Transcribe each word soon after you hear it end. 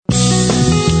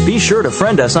Be sure to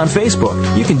friend us on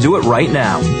Facebook. You can do it right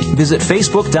now. Visit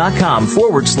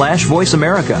facebook.com/Voice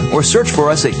America or search for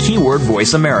us at keyword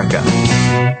Voice America.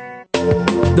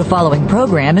 The following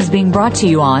program is being brought to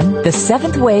you on the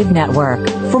Seventh Wave Network.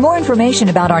 For more information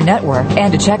about our network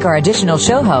and to check our additional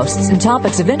show hosts and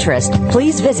topics of interest,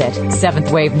 please visit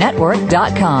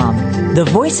seventhwavenetwork.com. The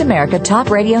Voice America Talk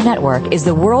Radio Network is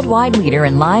the worldwide leader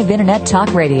in live Internet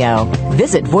talk radio.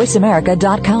 Visit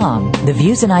voiceamerica.com. The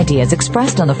views and ideas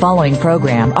expressed on the following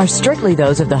program are strictly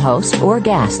those of the host or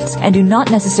guests and do not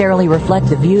necessarily reflect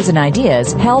the views and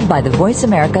ideas held by the Voice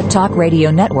America Talk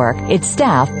Radio Network, its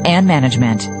staff, and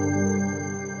management.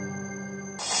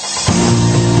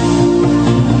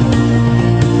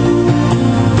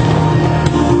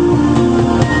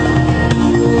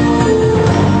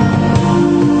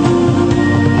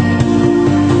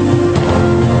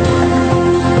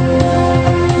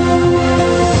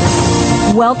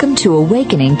 Welcome to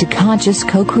Awakening to Conscious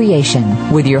Co-Creation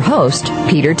with your host,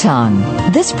 Peter Tongue.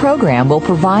 This program will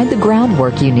provide the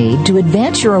groundwork you need to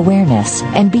advance your awareness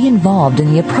and be involved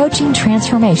in the approaching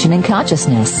transformation in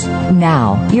consciousness.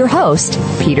 Now, your host,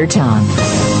 Peter Tongue.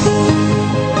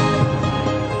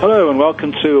 Hello and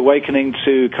welcome to Awakening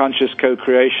to Conscious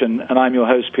Co-Creation, and I'm your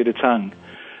host, Peter Tongue.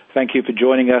 Thank you for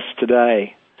joining us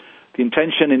today. The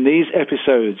intention in these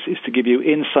episodes is to give you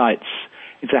insights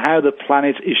into how the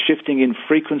planet is shifting in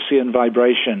frequency and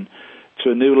vibration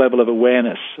to a new level of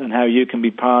awareness and how you can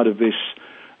be part of this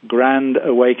grand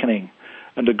awakening.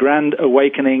 And a grand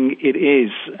awakening it is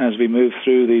as we move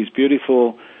through these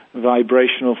beautiful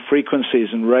vibrational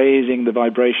frequencies and raising the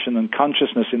vibration and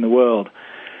consciousness in the world.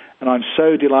 And I'm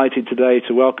so delighted today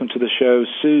to welcome to the show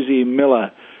Susie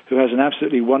Miller, who has an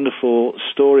absolutely wonderful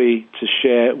story to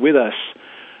share with us,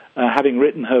 having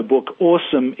written her book,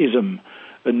 Awesomism,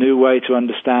 a new way to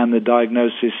understand the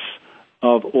diagnosis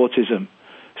of autism.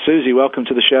 Susie, welcome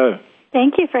to the show.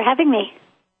 Thank you for having me.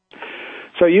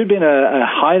 So you've been a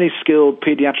highly skilled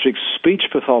pediatric speech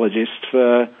pathologist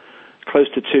for close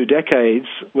to 2 decades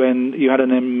when you had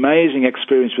an amazing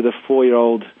experience with a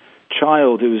 4-year-old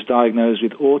child who was diagnosed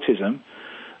with autism,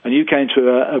 and you came to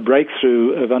a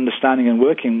breakthrough of understanding and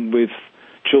working with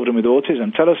children with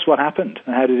autism. Tell us what happened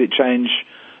and how did it change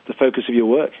the focus of your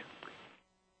work?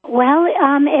 Well,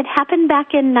 it happened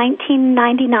back in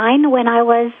 1999 when I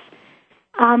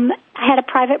had a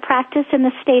private practice in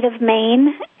the state of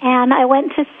Maine, and I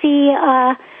went to see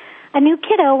a new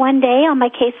kiddo one day on my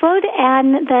caseload,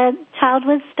 and the child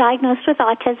was diagnosed with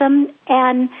autism,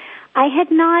 and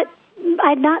I'd not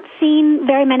seen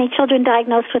very many children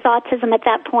diagnosed with autism at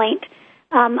that point.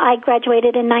 I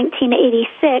graduated in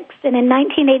 1986, and in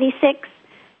 1986,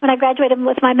 when I graduated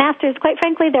with my master's, quite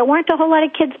frankly, there weren't a whole lot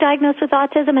of kids diagnosed with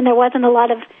autism, and there wasn't a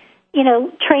lot of,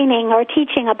 training or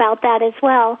teaching about that as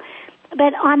well.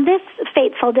 But on this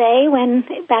fateful day,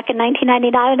 back in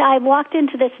 1999, I walked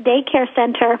into this daycare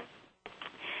center,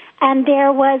 and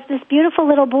there was this beautiful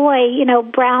little boy,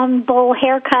 brown bowl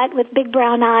haircut with big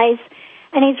brown eyes,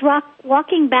 and he's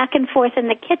walking back and forth in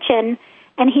the kitchen,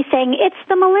 and he's saying, "It's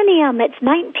the millennium, it's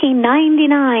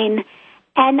 1999.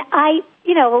 And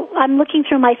I'm looking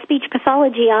through my speech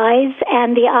pathology eyes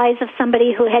and the eyes of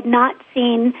somebody who had not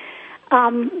seen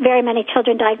very many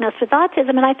children diagnosed with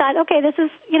autism, and I thought, okay, this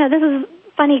is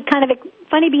funny, kind of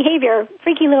funny behavior,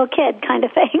 freaky little kid kind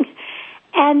of thing.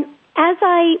 And as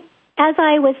I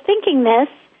was thinking this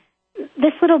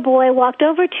little boy walked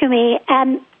over to me,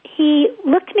 and he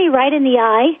looked me right in the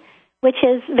eye, which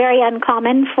is very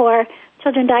uncommon for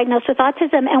children diagnosed with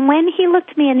autism. And when he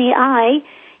looked me in the eye,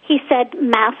 he said,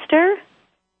 "Master."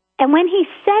 And when he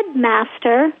said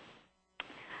 "Master,"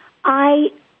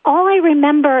 all I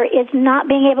remember is not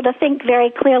being able to think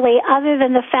very clearly, other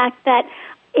than the fact that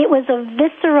it was a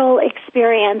visceral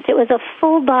experience. It was a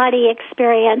full-body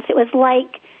experience. It was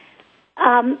like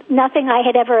nothing I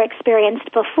had ever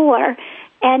experienced before.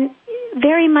 And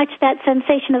very much that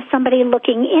sensation of somebody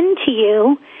looking into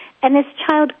you, and this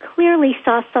child clearly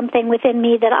saw something within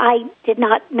me that I did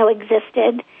not know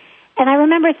existed. And I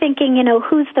remember thinking,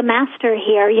 who's the master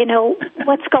here?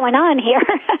 What's going on here?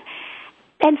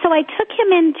 And so I took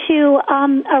him into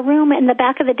a room in the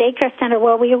back of the daycare center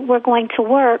where we were going to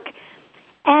work.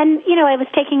 And, I was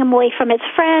taking him away from his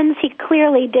friends. He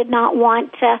clearly did not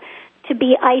want to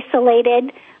be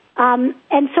isolated.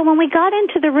 And so when we got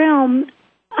into the room,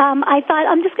 I thought,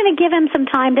 I'm just going to give him some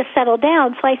time to settle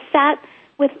down. So I sat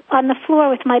on the floor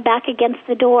with my back against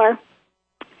the door.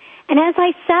 And as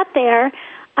I sat there,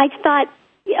 I thought,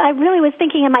 I really was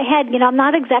thinking in my head, I'm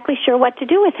not exactly sure what to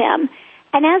do with him.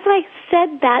 And as I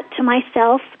said that to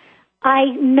myself, I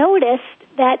noticed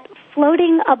that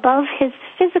floating above his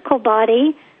physical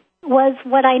body was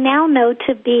what I now know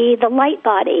to be the light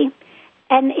body.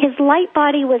 And his light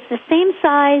body was the same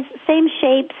size, same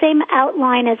shape, same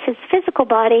outline as his physical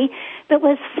body, but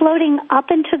was floating up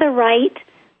and to the right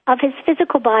of his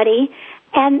physical body.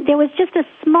 And there was just a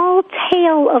small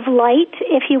tail of light,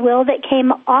 if you will, that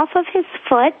came off of his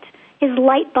foot, his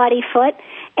light body foot,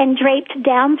 and draped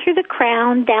down through the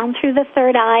crown, down through the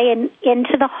third eye, and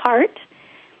into the heart.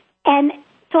 And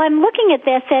so I'm looking at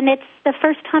this, and it's the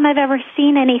first time I've ever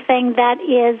seen anything that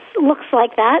looks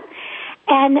like that,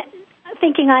 and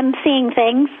thinking I'm seeing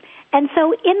things. And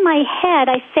so in my head,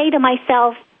 I say to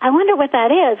myself, I wonder what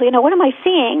that is. What am I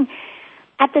seeing?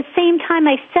 At the same time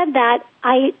I said that,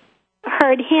 I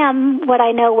heard him, what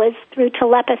I know was through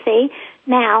telepathy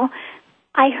now,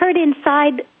 I heard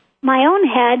inside my own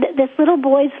head this little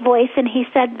boy's voice, and he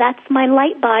said, "That's my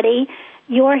light body.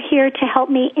 You're here to help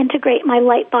me integrate my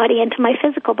light body into my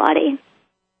physical body."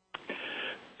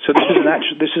 So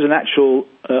this is an actual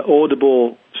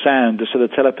audible sound. So the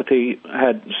telepathy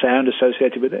had sound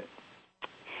associated with it?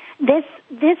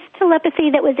 This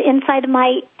telepathy that was inside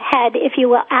my head, if you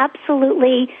will,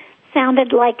 absolutely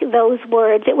sounded like those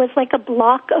words. It was like a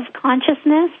block of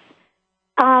consciousness.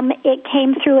 It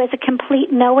came through as a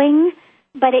complete knowing,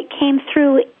 but it came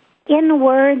through in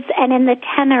words and in the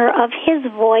tenor of his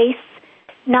voice,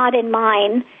 not in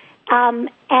mine.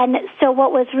 And so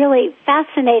what was really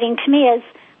fascinating to me is,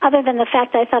 other than the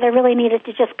fact that I thought I really needed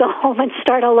to just go home and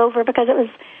start all over because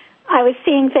I was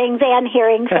seeing things and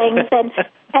hearing things, and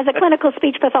as a clinical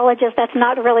speech pathologist, that's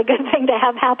not a really good thing to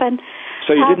have happen.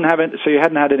 So you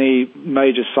hadn't had any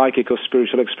major psychic or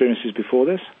spiritual experiences before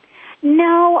this?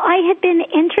 No, I had been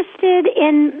interested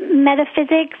in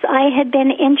metaphysics. I had been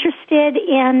interested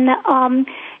in,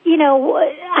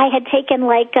 I had taken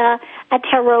like a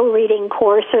tarot reading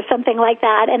course or something like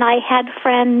that, and I had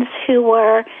friends who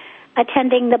were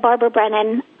attending the Barbara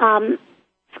Brennan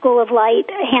School of Light,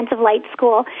 Hands of Light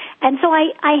School. And so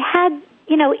I had,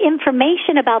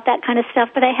 information about that kind of stuff,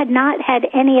 but I had not had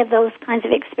any of those kinds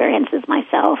of experiences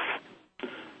myself.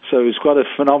 So it was quite a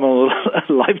phenomenal,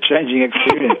 life-changing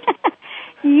experience.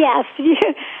 Yes.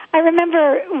 I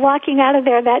remember walking out of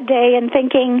there that day and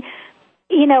thinking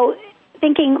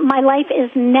my life is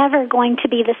never going to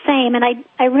be the same. And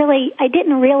I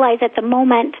didn't realize at the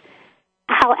moment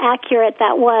how accurate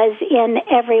that was in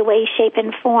every way, shape,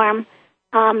 and form.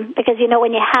 Because,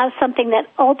 when you have something that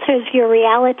alters your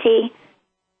reality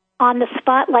on the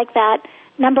spot like that,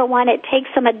 number one, it takes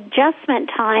some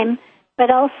adjustment time, but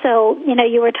also,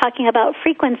 you were talking about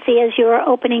frequency as you were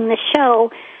opening the show.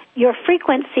 Your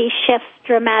frequency shifts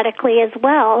dramatically as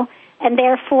well, and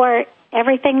therefore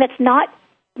everything that's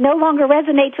no longer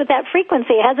resonates with that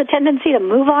frequency has a tendency to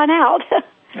move on out.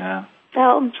 Yeah.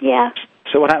 So, yeah.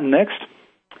 So what happened next?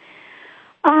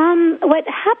 What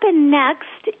happened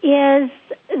next is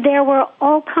there were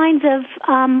all kinds of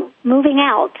moving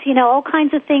out, all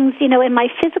kinds of things, in my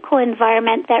physical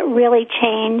environment that really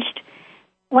changed.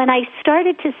 When I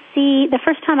started to see, the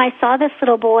first time I saw this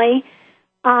little boy,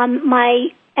 my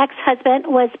ex-husband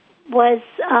was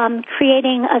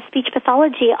creating a speech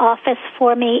pathology office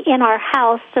for me in our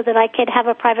house so that I could have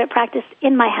a private practice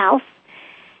in my house.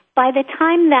 By the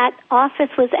time that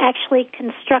office was actually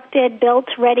constructed, built,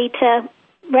 ready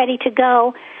to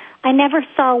go, I never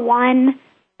saw one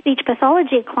speech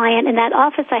pathology client in that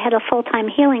office. I had a full-time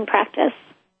healing practice.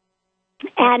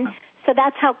 And so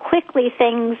that's how quickly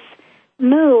things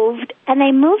moved. And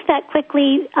they moved that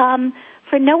quickly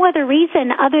for no other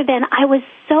reason other than I was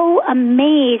so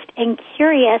amazed and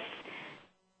curious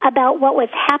about what was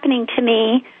happening to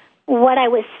me, what I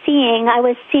was seeing. I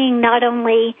was seeing not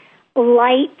only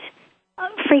light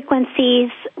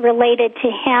frequencies related to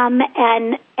him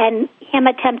and him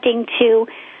attempting to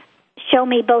show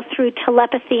me both through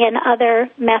telepathy and other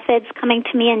methods coming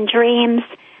to me in dreams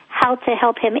how to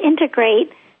help him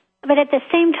integrate. But at the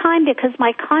same time, because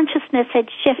my consciousness had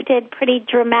shifted pretty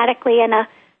dramatically in a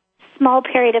small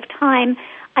period of time,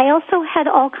 I also had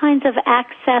all kinds of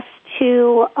access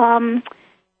to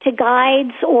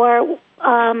guides or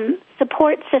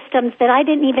support systems that I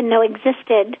didn't even know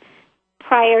existed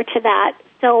prior to that.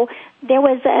 So there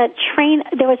was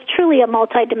truly a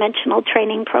multidimensional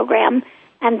training program,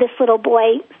 and this little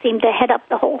boy seemed to head up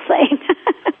the whole thing.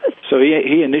 So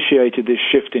he initiated this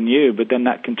shift in you, but then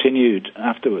that continued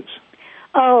afterwards.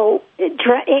 Oh,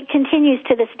 it continues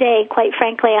to this day, quite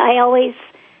frankly. I always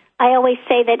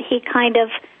say that he kind of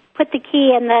put the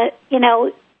key in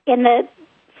the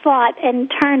slot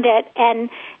and turned it, and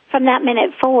from that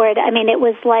minute forward, I mean, it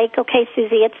was like, okay,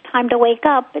 Susie, it's time to wake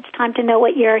up. It's time to know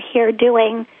what you're here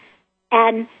doing.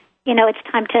 And,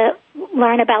 it's time to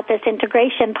learn about this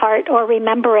integration part or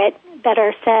remember it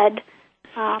better said.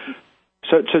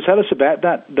 So tell us about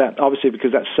that obviously,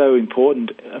 because that's so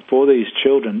important for these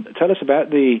children. Tell us about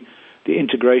the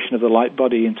integration of the light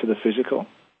body into the physical.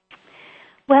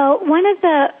 Well, one of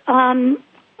the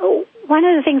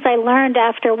things I learned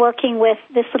after working with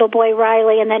this little boy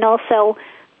Riley, and then also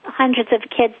hundreds of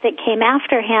kids that came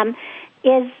after him,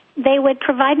 is they would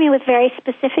provide me with very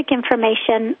specific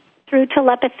information through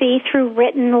telepathy, through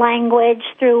written language,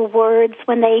 through words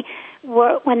when they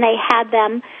had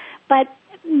them. But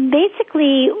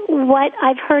basically, what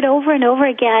I've heard over and over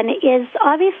again is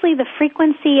obviously the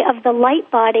frequency of the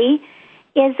light body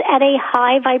is at a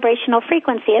high vibrational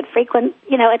frequency. It's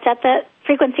at the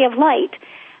frequency of light.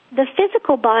 The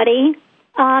physical body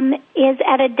is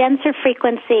at a denser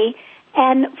frequency,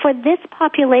 and for this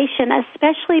population,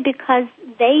 especially because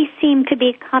they seem to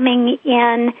be coming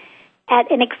in at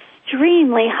an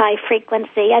extremely high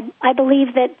frequency, I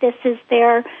believe that this is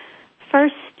their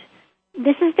first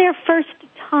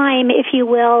time, if you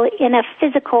will, in a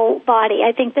physical body.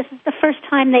 I think this is the first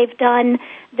time they've done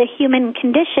the human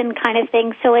condition kind of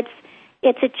thing, so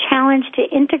it's a challenge to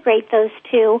integrate those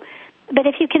two. But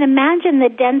if you can imagine the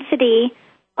density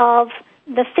of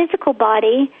the physical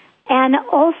body, and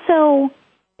also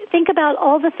think about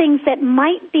all the things that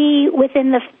might be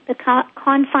within the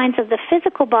confines of the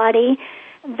physical body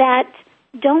that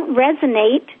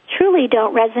truly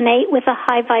don't resonate with a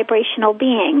high vibrational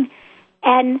being.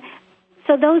 And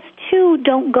so those two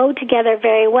don't go together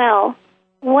very well.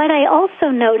 What I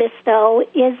also noticed, though,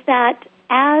 is that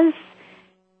as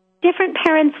different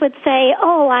parents would say,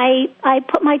 I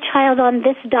put my child on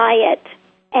this diet,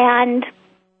 and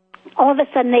all of a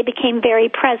sudden they became very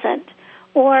present.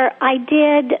 Or I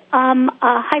did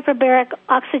a hyperbaric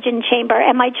oxygen chamber,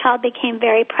 and my child became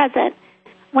very present.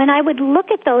 When I would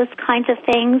look at those kinds of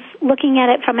things, looking at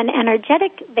it from an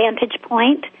energetic vantage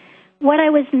point, what I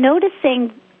was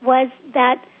noticing was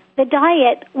that the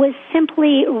diet was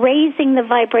simply raising the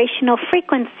vibrational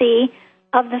frequency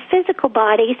of the physical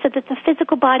body so that the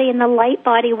physical body and the light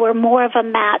body were more of a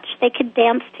match. They could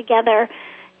dance together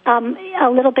a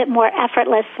little bit more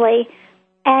effortlessly.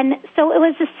 And so it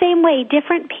was the same way.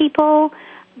 Different people,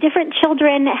 different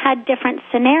children had different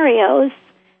scenarios.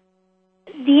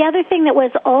 The other thing that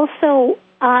was also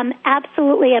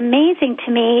absolutely amazing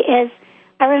to me is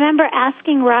I remember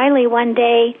asking Riley one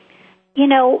day, do you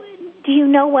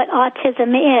know what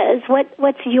autism is?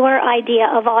 What's your idea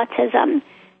of autism?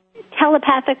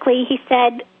 Telepathically, he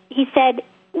said,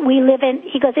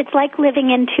 it's like living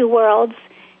in two worlds.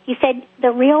 He said,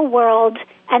 the real world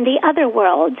and the other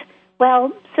world.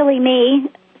 Well, silly me,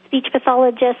 speech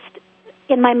pathologist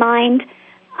in my mind,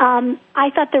 I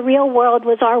thought the real world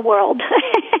was our world.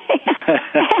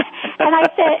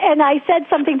 and I said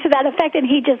something to that effect, and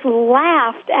he just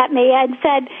laughed at me and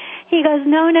said, he goes,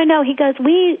 no. He goes,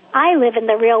 I live in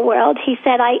the real world. He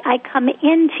said, I come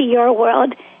into your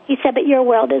world. He said, but your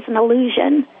world is an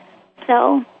illusion.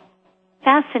 So,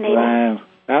 fascinating. Wow,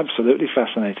 absolutely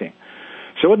fascinating.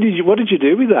 So what did you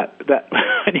do with that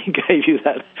when he gave you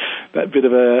that bit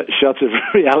of a shot of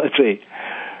reality?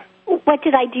 What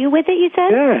did I do with it, you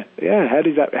said? Yeah. How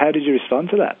did you respond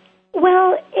to that?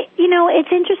 Well,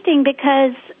 it's interesting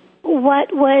because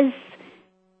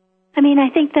I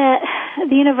think that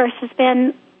the universe has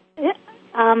been,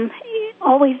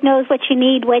 always knows what you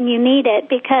need when you need it,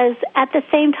 because at the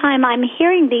same time I'm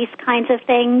hearing these kinds of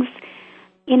things,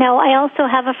 I also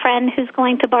have a friend who's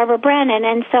going to Barbara Brennan,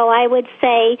 and so I would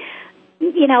say,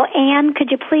 Anne,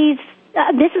 could you please,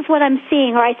 this is what I'm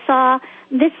seeing, or I saw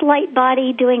this light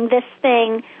body doing this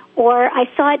thing, or I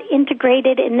saw it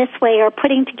integrated in this way or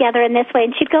putting together in this way.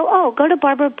 And she'd go, go to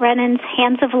Barbara Brennan's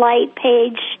Hands of Light,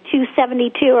 page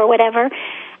 272 or whatever,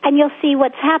 and you'll see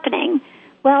what's happening.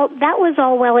 Well, that was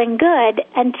all well and good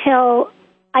until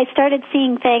I started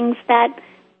seeing things that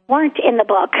weren't in the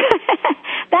book.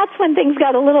 That's when things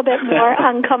got a little bit more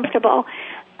uncomfortable.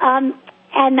 And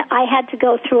I had to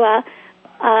go through a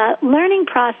learning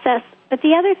process. But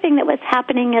the other thing that was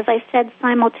happening, as I said,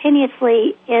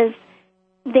 simultaneously, is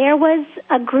there was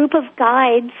a group of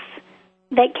guides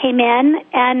that came in,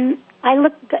 and I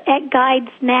look at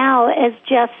guides now as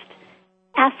just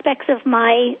aspects of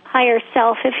my higher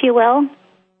self, if you will.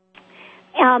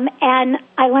 And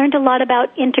I learned a lot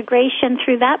about integration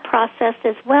through that process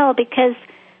as well, because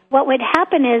what would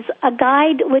happen is a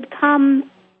guide would come,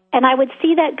 and I would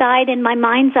see that guide in my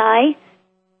mind's eye.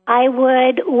 I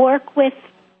would work with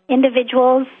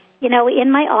individuals,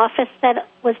 in my office that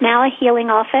was now a healing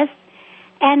office.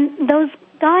 And those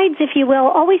guides, if you will,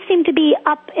 always seem to be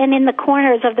up and in the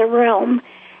corners of the room.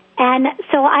 And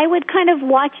so I would kind of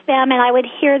watch them, and I would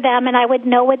hear them, and I would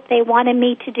know what they wanted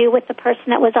me to do with the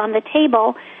person that was on the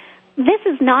table. This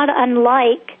is not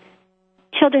unlike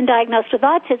children diagnosed with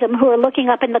autism who are looking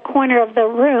up in the corner of the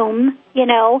room,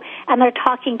 and they're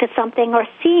talking to something or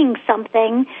seeing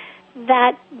something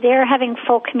that they're having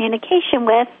full communication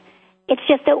with. It's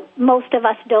just that most of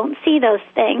us don't see those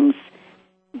things.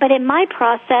 But in my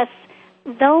process,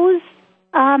 those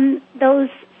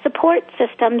support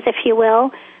systems, if you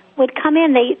will, would come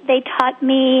in. They taught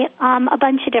me a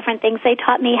bunch of different things. They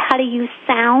taught me how to use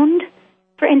sound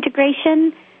for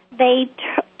integration. They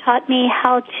taught me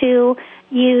how to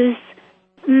use,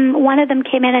 one of them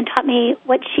came in and taught me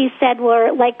what she said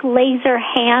were like laser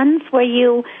hands, where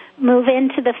you move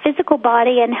into the physical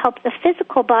body and help the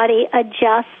physical body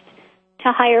adjust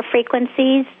to higher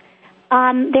frequencies.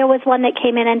 There was one that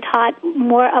came in and taught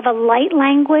more of a light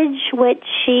language, which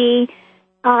she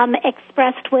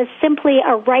expressed was simply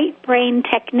a right brain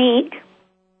technique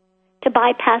to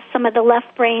bypass some of the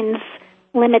left brain's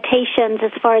limitations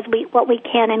as far as what we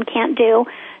can and can't do.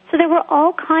 So there were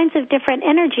all kinds of different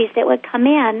energies that would come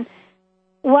in.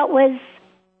 What was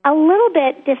a little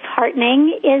bit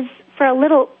disheartening is for a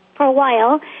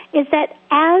while is that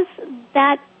as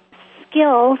that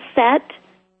skill set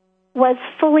was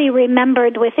fully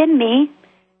remembered within me,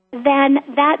 then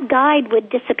that guide would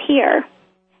disappear.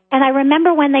 And I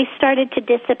remember when they started to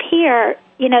disappear,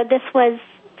 this was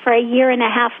for a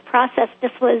 1.5-year process.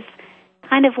 This was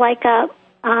kind of like a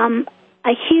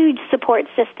huge support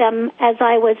system as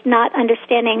I was not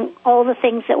understanding all the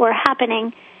things that were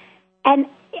happening. And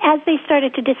as they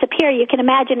started to disappear, you can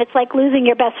imagine it's like losing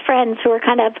your best friends who are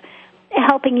kind of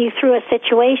helping you through a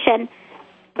situation.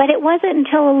 But it wasn't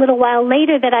until a little while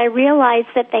later that I realized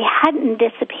that they hadn't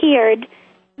disappeared.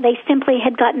 They simply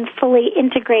had gotten fully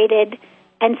integrated.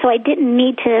 And so I didn't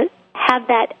need to have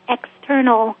that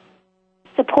external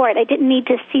support. I didn't need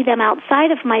to see them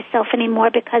outside of myself anymore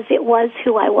because it was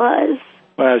who I was.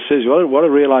 Well, Susie, what a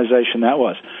realization that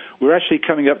was. We're actually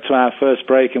coming up to our first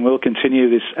break, and we'll continue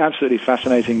this absolutely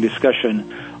fascinating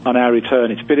discussion on our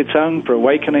return. It's Peter Tongue for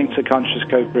Awakening to Conscious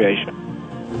Co-Creation.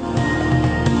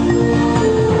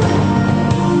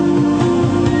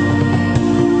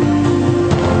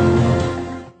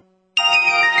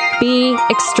 Be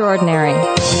extraordinary.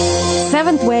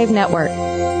 Seventh Wave Network.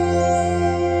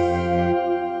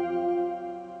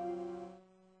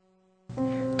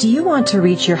 Do you want to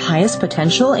reach your highest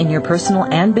potential in your personal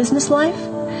and business life?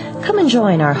 Come and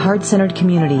join our heart-centered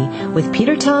community with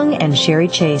Peter Tongue and Sherry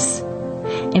Chase.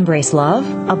 Embrace love,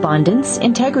 abundance,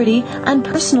 integrity, and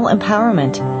personal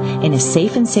empowerment in a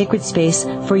safe and sacred space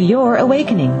for your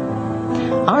awakening.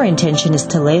 Our intention is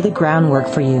to lay the groundwork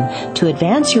for you to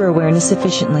advance your awareness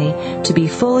efficiently, to be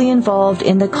fully involved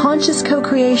in the conscious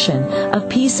co-creation of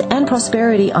peace and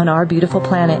prosperity on our beautiful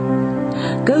planet.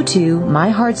 Go to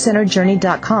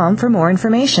myheartcenteredjourney.com for more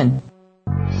information.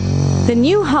 The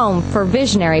new home for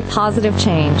visionary positive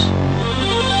change.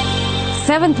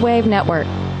 Seventh Wave Network.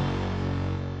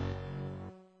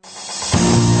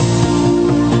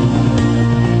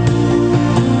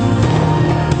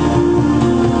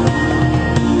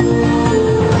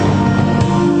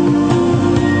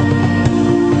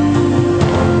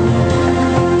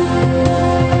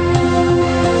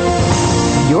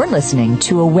 Listening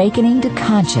to Awakening to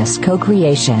Conscious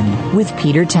Co-Creation with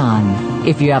Peter Tongue.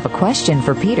 If you have a question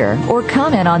for Peter or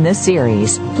comment on this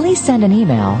series, please send an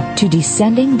email to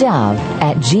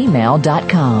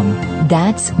descendingdove@gmail.com.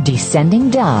 That's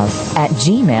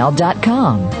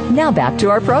descendingdove@gmail.com. Now back to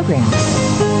our program.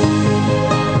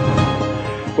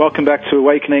 Welcome back to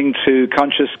Awakening to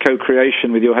Conscious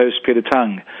Co-Creation with your host, Peter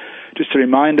Tongue. Just a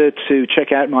reminder to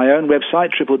check out my own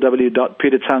website,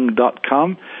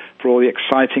 www.petertongue.com, for all the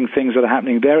exciting things that are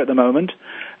happening there at the moment.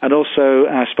 And also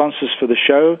our sponsors for the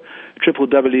show,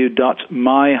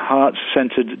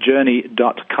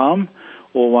 www.myheartcenteredjourney.com,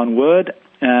 all one word.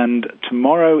 And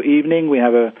tomorrow evening we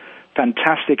have a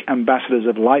fantastic Ambassadors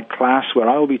of Light class where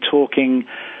I will be talking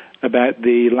about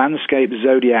the landscape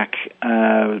zodiac,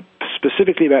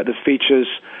 specifically about the features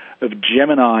of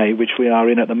Gemini, which we are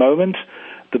in at the moment,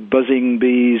 the buzzing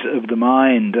bees of the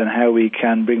mind, and how we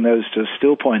can bring those to a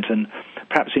still point and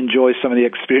perhaps enjoy some of the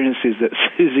experiences that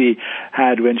Susie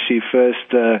had when she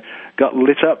first got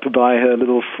lit up by her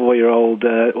little 4-year-old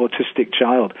autistic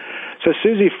child. So,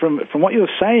 Susie, from what you're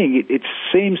saying, it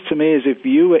seems to me as if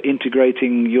you were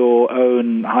integrating your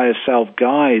own higher self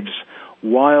guides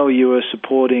while you were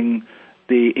supporting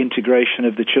the integration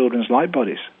of the children's light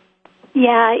bodies.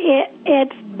 Yeah,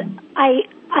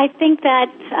 I think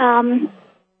that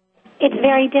it's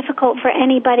very difficult for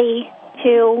anybody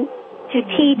to to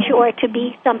teach or to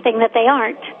be something that they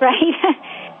aren't, right?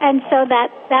 And so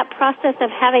that process of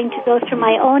having to go through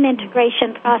my own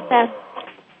integration process,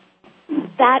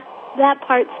 that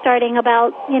part starting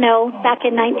about, back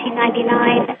in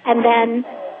 1999, and then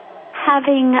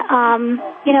having,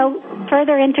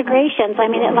 further integrations. I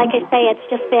mean, like I say, it's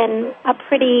just been a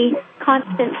pretty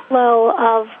constant flow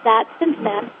of that since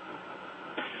then.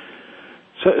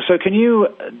 So can you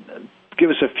give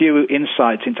us a few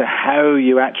insights into how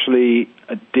you actually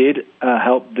did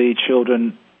help the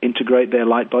children integrate their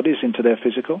light bodies into their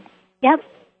physical? Yep.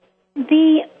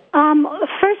 The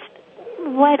first,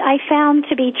 what I found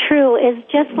to be true is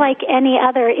just like any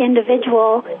other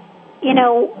individual,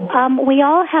 we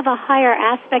all have a higher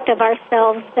aspect of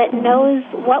ourselves that knows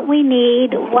what we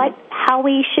need, how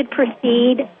we should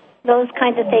proceed, those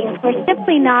kinds of things. We're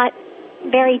simply not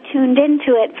very tuned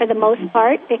into it for the most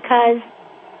part because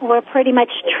we're pretty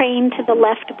much trained to the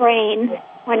left brain.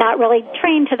 We're not really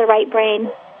trained to the right brain.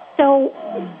 So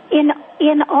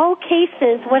in all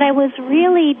cases, what I was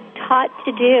really taught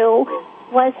to do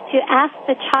was to ask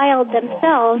the child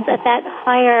themselves at that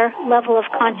higher level of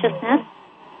consciousness,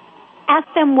 ask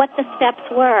them what the steps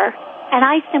were, and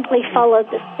I simply followed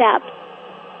the steps.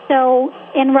 So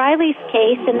in Riley's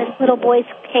case, in this little boy's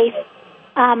case,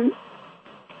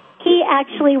 he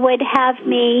actually would have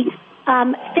me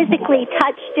physically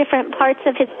touch different parts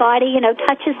of his body,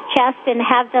 touch his chest and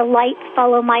have the light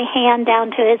follow my hand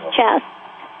down to his chest.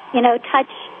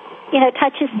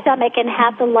 Touch his stomach and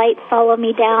have the light follow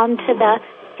me down to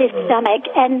his stomach.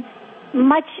 And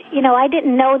I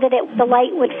didn't know that the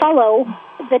light would follow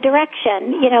the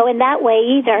direction, in that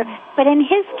way either. But in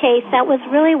his case, that was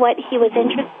really what he was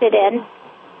interested in.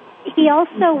 He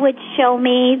also would show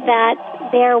me that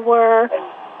there were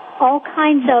all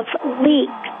kinds of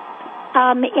leaks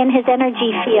in his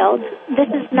energy field. This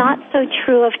is not so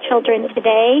true of children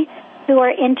today who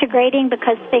are integrating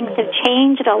because things have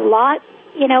changed a lot,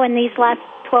 in these last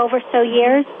 12 or so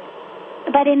years.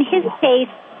 But in his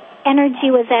case, energy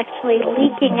was actually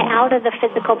leaking out of the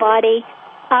physical body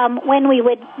when we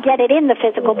would get it in the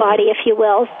physical body, if you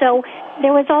will. So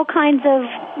there was all kinds of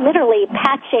literally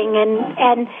patching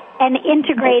and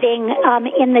integrating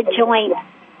in the joint,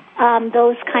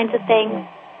 those kinds of things.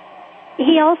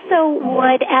 He also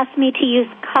would ask me to use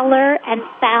color and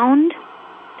sound.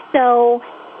 So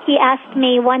he asked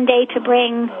me one day to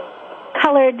bring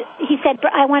colored. He said,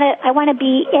 I want to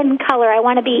be in color. I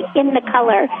want to be in the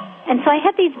color. And so I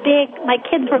had these my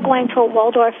kids were going to a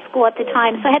Waldorf school at the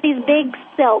time, so I had these big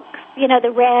silks,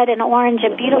 the red and orange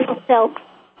and beautiful silks.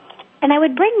 And I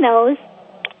would bring those,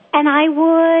 and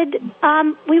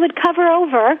we would cover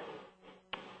over.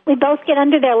 We'd both get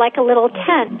under there like a little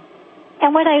tent.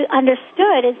 And what I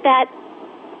understood is that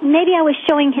maybe I was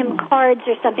showing him cards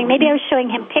or something. Maybe I was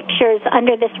showing him pictures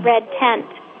under this red tent.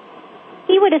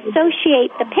 He would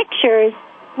associate the pictures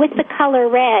with the color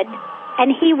red, and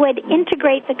he would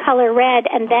integrate the color red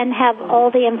and then have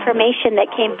all the information that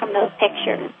came from those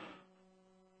pictures.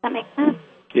 Does that make sense?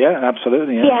 Yeah,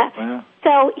 absolutely. Yeah. Wow.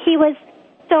 So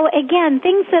again,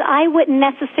 things that I wouldn't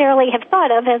necessarily have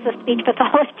thought of as a speech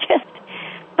pathologist,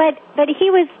 but he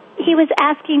was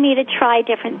asking me to try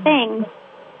different things.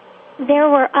 There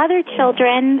were other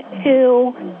children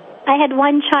who, I had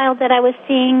one child that I was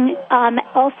seeing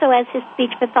also as his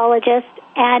speech pathologist,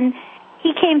 and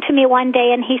he came to me one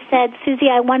day and he said, Susie,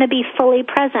 I want to be fully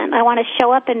present. I want to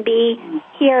show up and be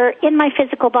here in my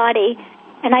physical body.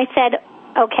 And I said,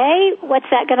 okay, what's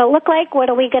that going to look like? What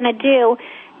are we going to do?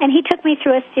 And he took me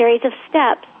through a series of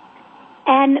steps.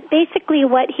 And basically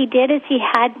what he did is he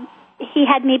had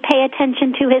me pay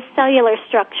attention to his cellular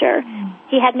structure.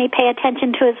 He had me pay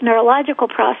attention to his neurological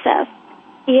process.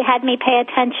 He had me pay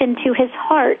attention to his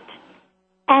heart.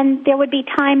 And there would be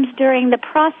times during the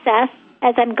process,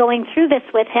 as I'm going through this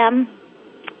with him,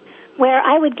 where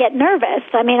I would get nervous.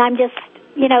 I mean, I'm just,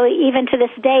 even to this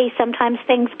day, sometimes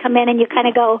things come in and you kind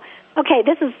of go, okay,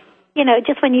 this is,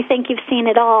 just when you think you've seen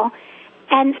it all.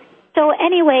 And so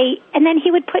anyway, and then he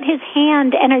would put his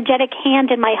energetic hand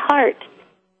in my heart,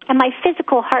 and my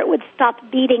physical heart would stop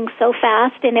beating so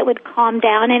fast, and it would calm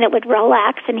down, and it would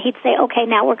relax, and he'd say, okay,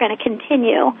 now we're going to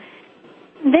continue.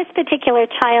 This particular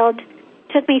child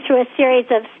took me through a series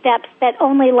of steps that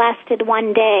only lasted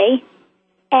one day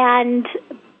and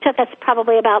took us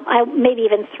probably about maybe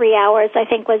even 3 hours, I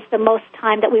think was the most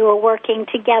time that we were working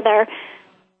together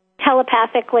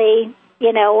telepathically,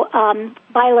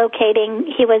 bilocating.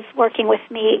 He was working with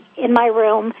me in my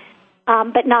room,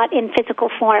 but not in physical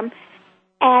form.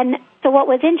 And so what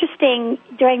was interesting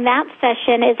during that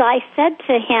session is I said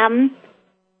to him,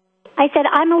 I said,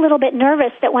 I'm a little bit nervous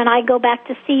that when I go back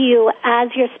to see you as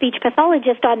your speech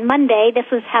pathologist on Monday, this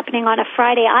was happening on a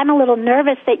Friday, I'm a little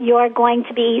nervous that you're going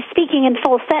to be speaking in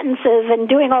full sentences and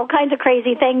doing all kinds of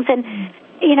crazy things. And,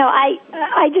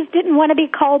 I just didn't want to be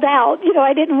called out.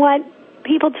 I didn't want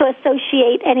people to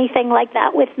associate anything like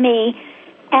that with me.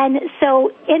 And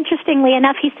so, interestingly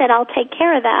enough, he said, I'll take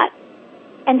care of that.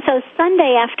 And so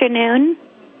Sunday afternoon,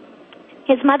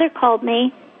 his mother called me.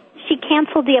 She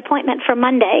canceled the appointment for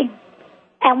Monday.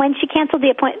 And when she canceled the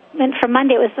appointment for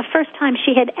Monday, it was the first time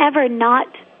she had ever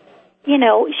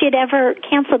she had ever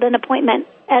canceled an appointment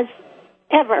as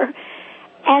ever.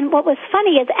 And what was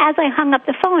funny is as I hung up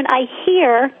the phone, I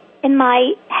hear in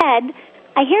my head,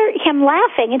 I hear him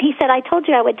laughing. And he said, I told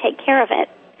you I would take care of it.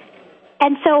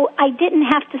 And so I didn't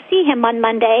have to see him on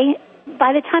Monday.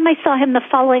 By the time I saw him the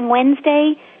following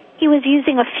Wednesday, he was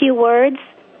using a few words.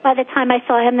 By the time I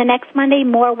saw him the next Monday,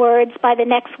 more words by the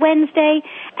next Wednesday.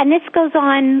 And this goes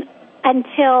on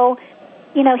until,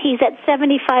 he's at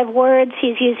 75 words.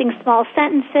 He's using small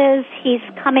sentences. He's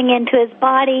coming into his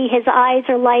body. His eyes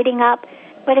are lighting up.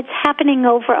 But it's happening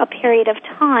over a period of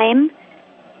time.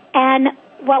 And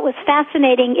what was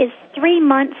fascinating is 3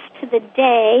 months to the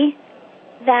day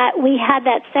that we had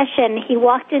that session, he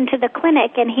walked into the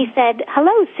clinic and he said,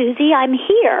 hello, Susie, I'm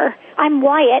here. I'm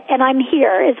Wyatt, and I'm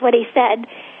here, is what he said.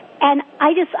 And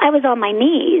I was on my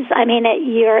knees. I'm in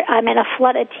a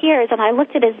flood of tears, and I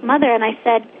looked at his mother and I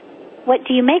said, what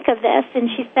do you make of this? And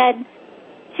she said,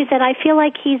 I feel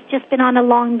like he's just been on a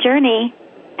long journey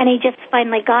and he just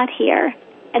finally got here.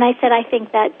 And I said, I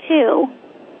think that too.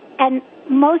 And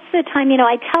most of the time,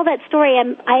 I tell that story,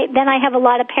 and then I have a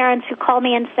lot of parents who call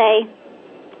me and say,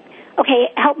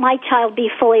 okay, help my child be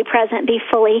fully present, be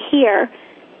fully here.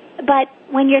 But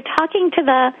when you're talking to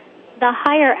the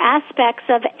higher aspects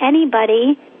of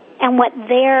anybody and what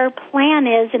their plan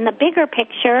is in the bigger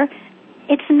picture,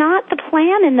 it's not the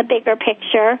plan in the bigger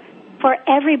picture for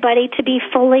everybody to be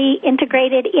fully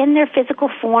integrated in their physical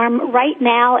form right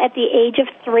now at the age of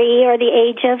 3 or the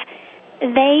age of...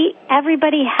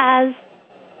 Everybody has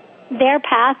their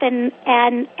path, and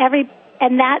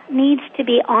that needs to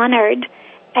be honored.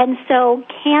 And so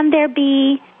can there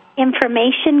be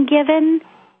information given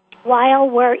while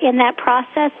we're in that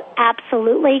process?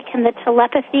 Absolutely. Can the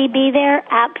telepathy be there?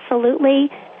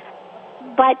 Absolutely.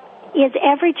 But is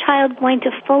every child going to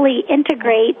fully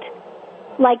integrate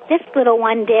like this little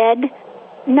one did?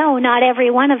 No, not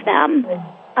every one of them.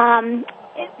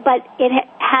 But it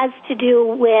has to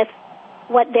do with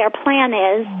what their plan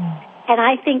is. And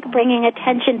I think bringing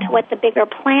attention to what the bigger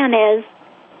plan is,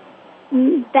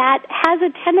 that has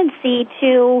a tendency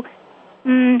to,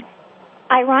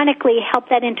 ironically, help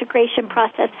that integration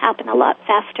process happen a lot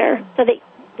faster. So that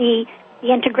the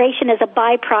integration is a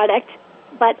byproduct,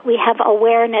 but we have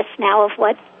awareness now of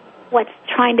what's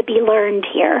trying to be learned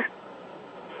here.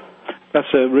 That's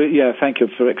thank you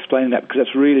for explaining that, because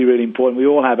that's really, really important. We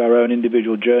all have our own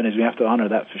individual journeys. We have to honor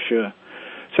that for sure.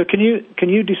 So can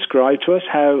you describe to us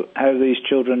how these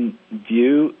children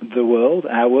view the world,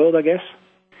 our world, I guess?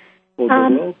 Or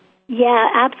the world? Yeah,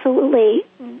 absolutely.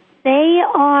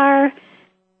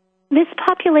 This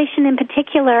population in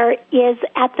particular is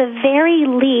at the very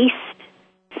least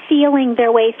feeling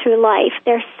their way through life.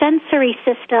 Their sensory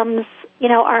systems,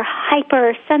 are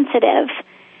hypersensitive.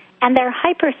 And they're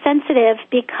hypersensitive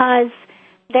because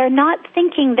they're not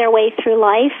thinking their way through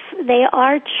life. They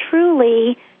are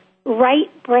truly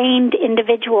right-brained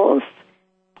individuals.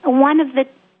 One of the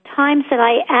times that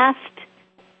I asked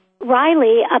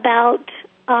Riley about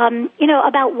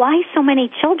why so many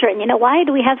children, why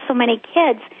do we have so many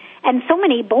kids and so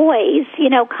many boys,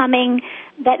 coming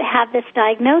that have this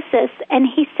diagnosis? And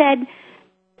he said,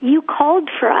 you called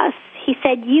for us. He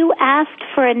said, you asked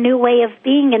for a new way of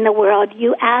being in the world.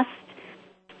 You asked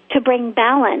to bring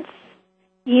balance.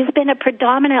 You've been a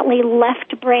predominantly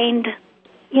left-brained,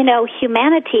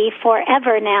 humanity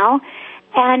forever now,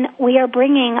 and we are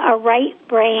bringing a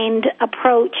right-brained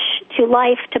approach to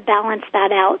life to balance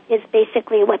that out, is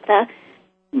basically what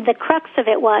the crux of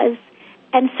it was.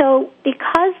 And so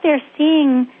because they're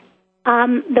seeing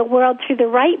the world through the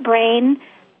right brain,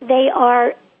 they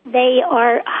are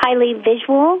highly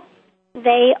visual,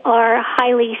 they are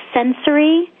highly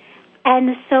sensory,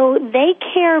 and so they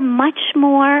care much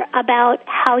more about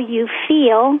how you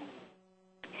feel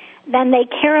than they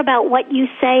care about what you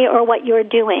say or what you're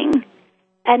doing.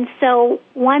 And so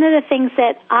one of the things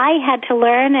that I had to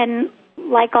learn, and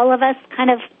like all of us kind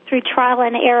of through trial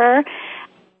and error,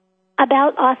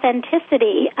 about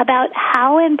authenticity, about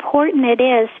how important it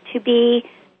is to be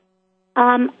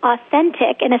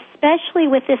authentic, and especially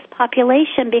with this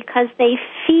population because they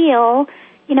feel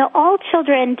all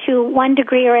children to one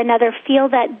degree or another feel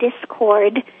that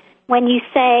discord when you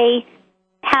say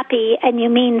happy and you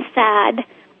mean sad,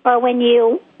 or when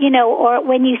or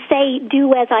when you say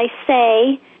do as I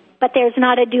say, but there's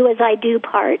not a do as I do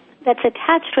part that's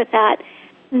attached with that.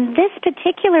 This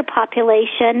particular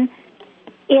population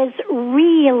is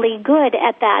really good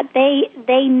at that.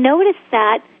 They notice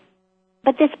that,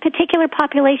 but this particular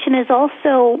population is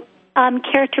also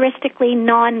characteristically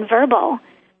nonverbal.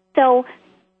 So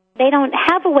they don't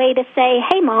have a way to say,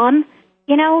 hey, Mom,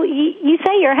 you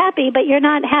say you're happy, but you're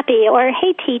not happy. Or,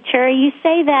 hey, teacher, you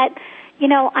say that,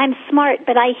 I'm smart,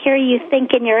 but I hear you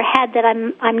think in your head that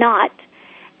I'm not.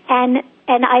 And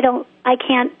I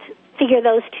can't figure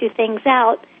those two things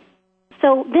out.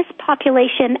 So this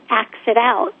population acts it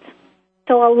out.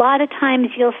 So a lot of times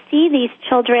you'll see these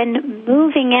children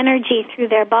moving energy through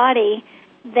their body.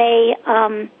 They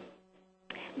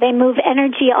move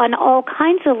energy on all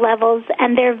kinds of levels,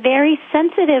 and they're very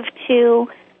sensitive to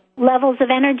levels of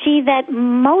energy that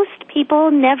most people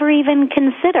never even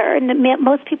consider, and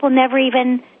most people never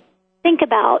even think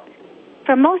about.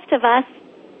 For most of us,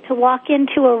 to walk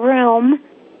into a room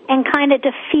and kind of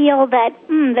to feel that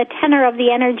the tenor of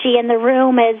the energy in the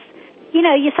room is,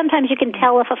 sometimes you can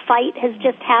tell if a fight has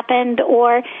just happened,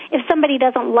 or if somebody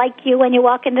doesn't like you when you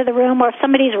walk into the room, or if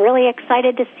somebody's really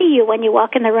excited to see you when you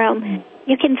walk in the room.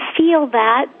 You can feel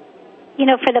that,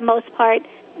 for the most part.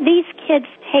 These kids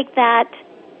take that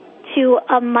to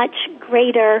a much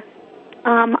greater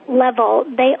level.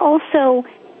 They also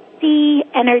see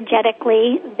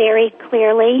energetically very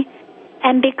clearly,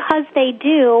 and because they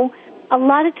do, a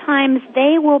lot of times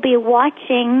they will be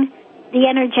watching the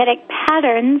energetic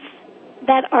patterns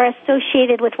that are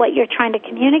associated with what you're trying to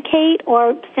communicate,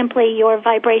 or simply your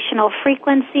vibrational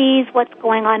frequencies, what's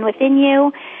going on within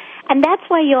you. And that's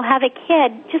why you'll have a kid,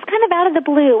 just kind of out of the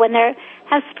blue, when they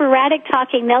have sporadic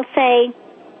talking, they'll say,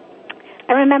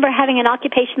 I remember having an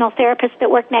occupational therapist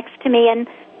that worked next to me, and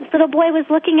this little boy was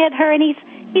looking at her, and he's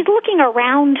looking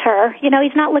around her,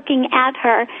 he's not looking at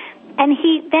her. And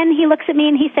then he looks at me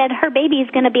and he said, her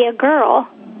baby's going to be a girl.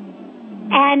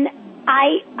 And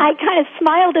I kind of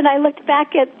smiled, and I looked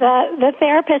back at the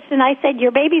therapist, and I said,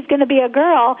 your baby's going to be a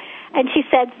girl. And she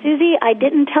said, Susie, I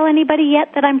didn't tell anybody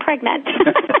yet that I'm pregnant.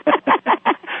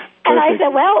 And I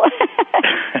said, well,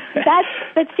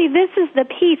 but see, this is the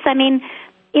piece. I mean,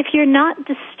 if you're not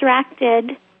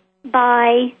distracted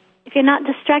by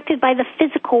the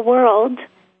physical world,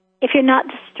 if you're not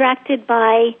distracted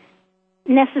by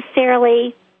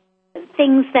necessarily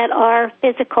things that are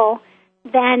physical,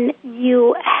 then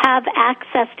you have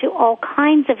access to all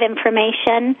kinds of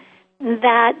information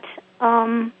that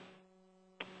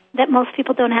most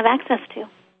people don't have access to.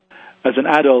 As an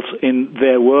adult in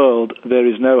their world, there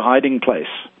is no hiding place.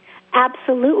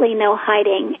 Absolutely no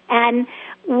hiding. And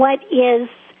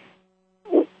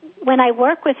when I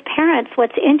work with parents,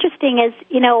 what's interesting is,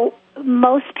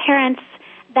 most parents,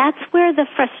 that's where the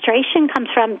frustration comes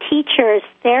from. Teachers,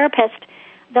 therapists,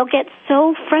 they'll get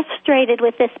so frustrated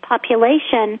with this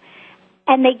population,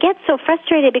 and they get so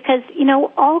frustrated because,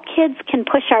 all kids can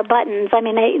push our buttons. I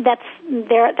mean,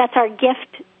 that's our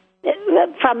gift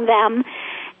from them.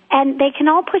 And they can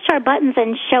all push our buttons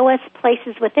and show us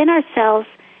places within ourselves,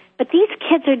 but these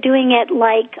kids are doing it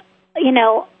like,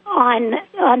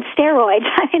 on steroids.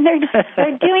 I mean,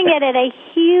 they're doing it at a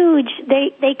huge,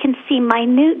 they can see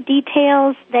minute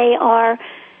details. They are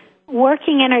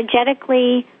working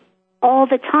energetically all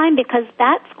the time because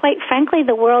that's, quite frankly,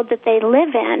 the world that they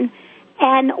live in.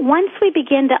 And once we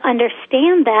begin to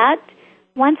understand that,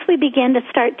 once we begin to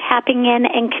start tapping in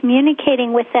and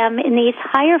communicating with them in these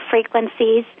higher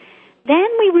frequencies, then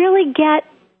we really get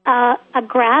a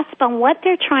grasp on what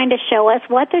they're trying to show us,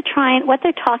 what they're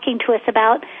talking to us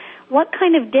about, what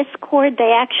kind of discord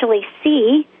they actually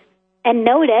see and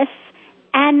notice,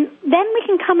 and then we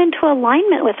can come into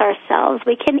alignment with ourselves.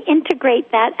 We can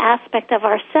integrate that aspect of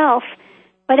ourself.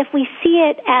 But if we see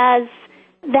it as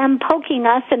them poking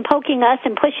us and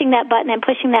pushing that button and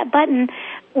pushing that button,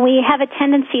 we have a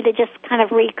tendency to just kind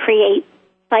of recreate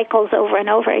cycles over and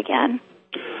over again.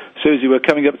 Susie, we're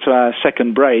coming up to our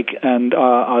second break, and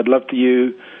I'd love for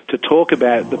you to talk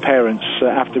about the parents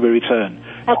after we return.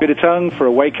 Okay. Peter Tongue for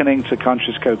Awakening to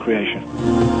Conscious Co-Creation.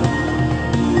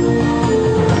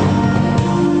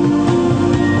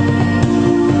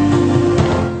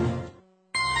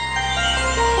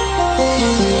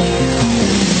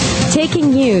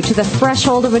 Taking you to the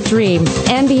threshold of a dream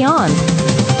and beyond.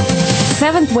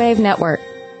 Seventh Wave Network.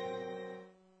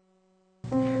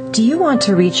 Do you want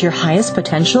to reach your highest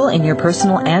potential in your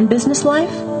personal and business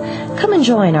life? Come and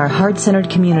join our heart-centered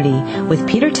community with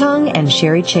Peter Tongue and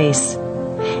Sherry Chase.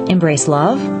 Embrace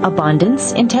love,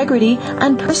 abundance, integrity,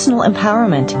 and personal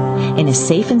empowerment in a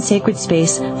safe and sacred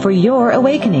space for your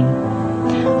awakening.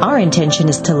 Our intention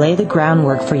is to lay the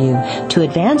groundwork for you to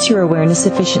advance your awareness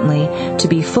sufficiently to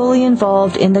be fully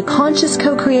involved in the conscious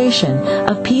co-creation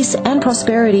of peace and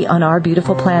prosperity on our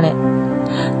beautiful planet.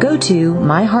 Go to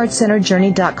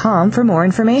myheartcenteredjourney.com for more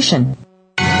information.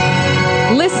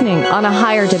 Listening on a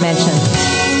higher dimension.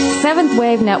 Seventh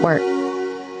Wave Network.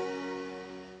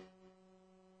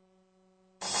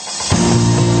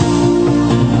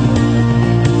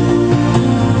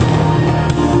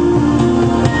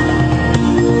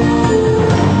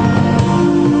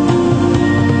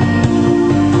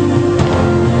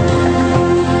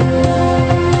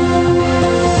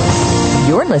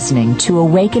 Listening to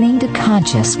Awakening to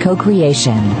Conscious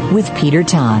Co-Creation with Peter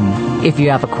Tongue. If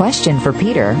you have a question for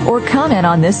Peter or comment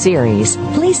on this series,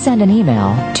 please send an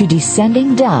email to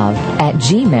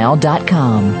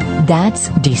descendingdove@gmail.com. That's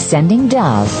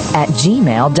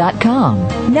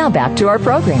descendingdove@gmail.com. Now back to our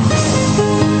program.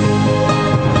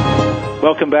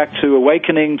 Welcome back to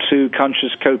Awakening to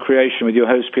Conscious Co-Creation with your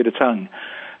host, Peter Tongue.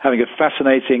 Having a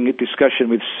fascinating discussion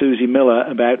with Susie Miller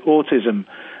about autism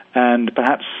and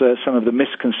perhaps some of the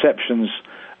misperceptions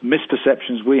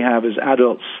we have as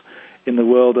adults in the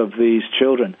world of these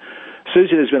children.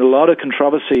 Susie, there's been a lot of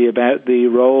controversy about the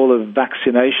role of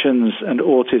vaccinations and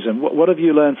autism. What have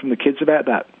you learned from the kids about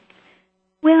that?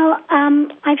 Well,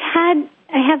 I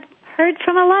have heard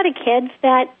from a lot of kids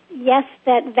that, yes,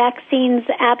 that vaccines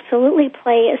absolutely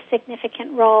play a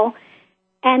significant role,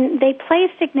 and they play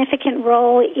a significant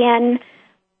role in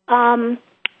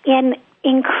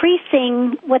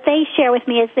increasing, what they share with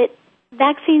me is that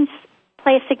vaccines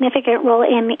play a significant role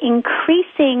in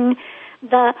increasing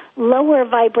the lower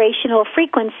vibrational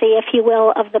frequency, if you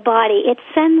will, of the body. It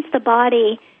sends the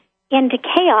body into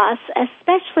chaos,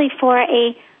 especially for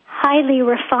a highly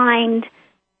refined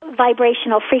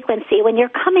vibrational frequency. When you're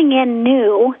coming in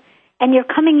new and you're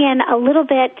coming in a little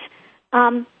bit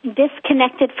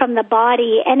disconnected from the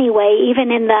body anyway,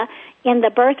 even in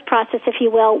the birth process, if you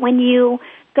will, when you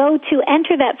go to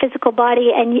enter that physical body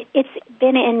and it's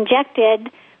been injected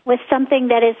with something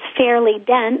that is fairly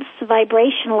dense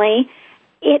vibrationally,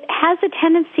 it has a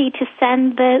tendency to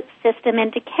send the system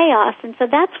into chaos. And so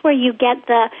that's where you get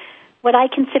what I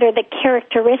consider the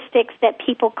characteristics that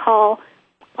people call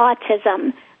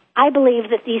autism. I believe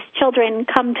that these children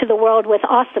come to the world with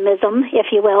awesomism,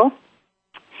 if you will,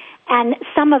 and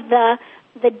some of the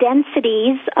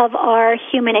densities of our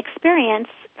human experience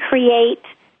create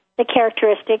the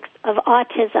characteristics of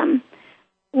autism.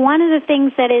 One of the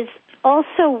things that is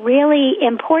also really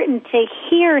important to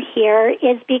hear here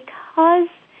is because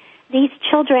these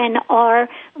children are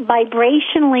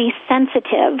vibrationally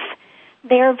sensitive.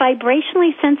 They're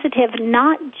vibrationally sensitive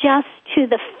not just to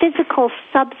the physical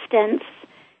substance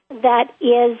that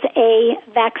is a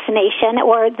vaccination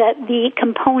or the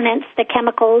components, the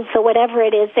chemicals, or whatever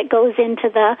it is that goes into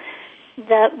the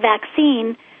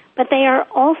vaccine, but they are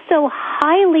also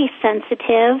highly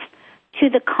sensitive to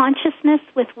the consciousness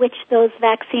with which those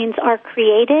vaccines are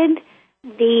created,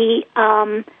 the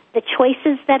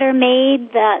choices that are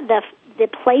made, the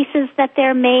places that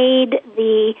they're made.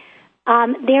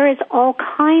 There is all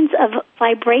kinds of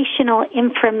vibrational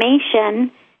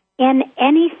information in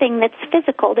anything that's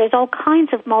physical. There's all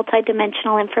kinds of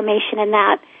multidimensional information in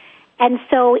that, and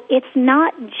so it's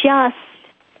not just.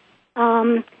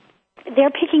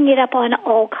 They're picking it up on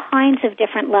all kinds of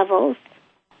different levels.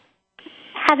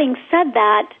 Having said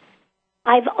that,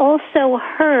 I've also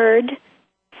heard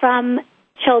from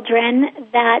children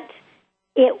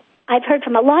I've heard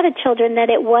from a lot of children that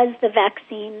it was the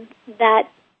vaccine that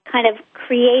kind of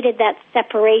created that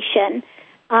separation.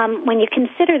 When you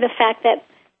consider the fact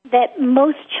that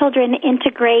most children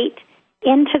integrate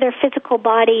into their physical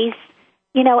bodies,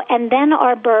 and then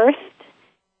are birthed,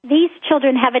 these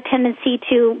children have a tendency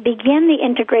to begin the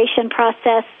integration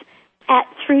process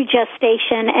through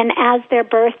gestation and as they're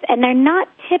birthed, and they're not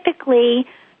typically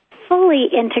fully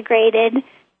integrated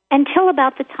until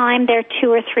about the time they're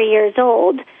 2 or 3 years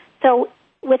old. So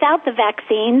without the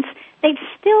vaccines, they'd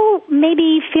still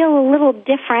maybe feel a little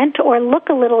different or look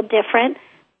a little different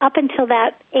up until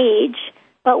that age.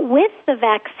 But with the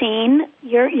vaccine,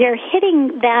 you're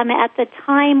hitting them at the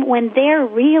time when they're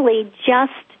really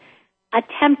just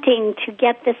attempting to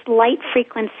get this light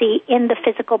frequency in the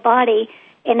physical body.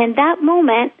 And in that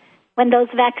moment, when those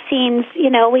vaccines,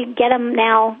 we get them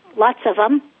now, lots of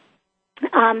them,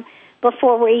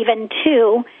 before we're even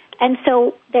 2. And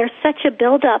so there's such a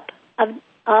buildup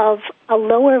of a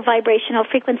lower vibrational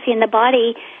frequency in the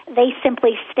body, they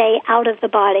simply stay out of the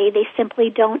body. They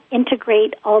simply don't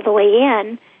integrate all the way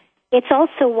in. it's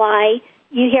also why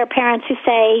you hear parents who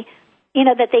say,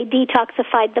 that they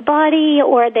detoxified the body,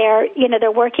 or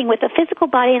they're working with the physical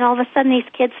body, and all of a sudden these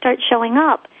kids start showing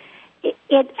up.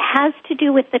 It has to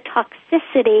do with the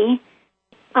toxicity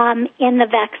in the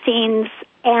vaccines,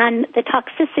 and the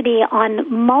toxicity on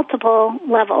multiple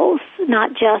levels,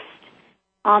 not just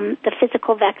the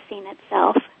physical vaccine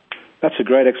itself. That's a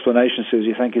great explanation,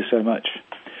 Susie. Thank you so much.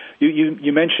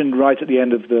 You mentioned right at the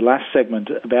end of the last segment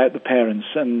about the parents,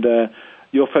 and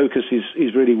your focus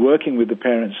is really working with the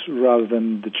parents rather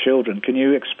than the children. Can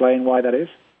you explain why that is?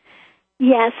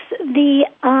 Yes.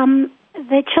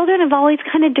 The children have always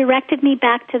kind of directed me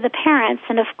back to the parents,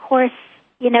 and of course,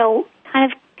 kind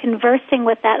of conversing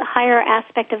with that higher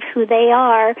aspect of who they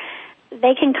are,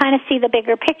 they can kind of see the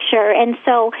bigger picture. And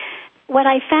so what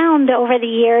I found over the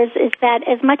years is that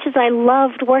as much as I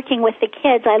loved working with the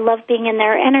kids, I loved being in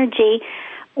their energy,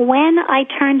 when I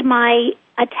turned my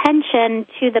attention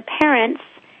to the parents,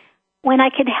 when I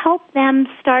could help them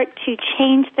start to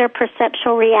change their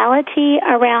perceptual reality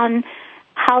around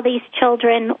how these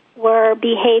children were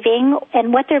behaving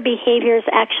and what their behaviors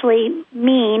actually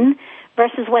mean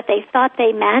versus what they thought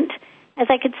they meant, as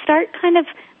I could start kind of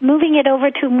moving it over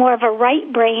to more of a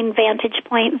right brain vantage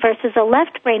point versus a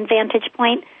left brain vantage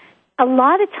point, a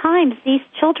lot of times these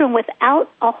children, without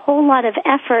a whole lot of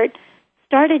effort,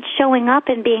 started showing up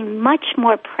and being much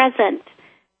more present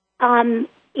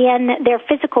in their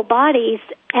physical bodies.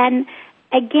 And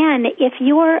again, if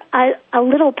you're a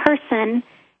little person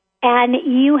and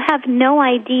you have no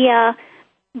idea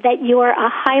that you're a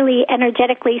highly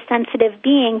energetically sensitive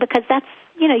being, because that's,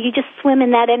 you just swim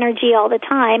in that energy all the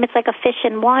time. It's like a fish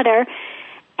in water.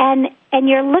 And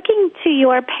you're looking to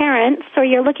your parents or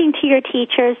you're looking to your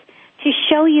teachers to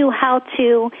show you how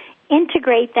to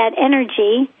integrate that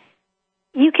energy.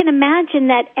 You can imagine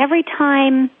that every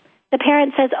time the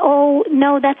parent says, oh,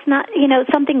 no, that's not,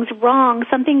 something's wrong,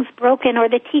 something's broken, or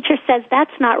the teacher says,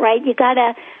 that's not right, you got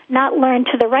to not learn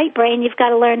to the right brain, you've got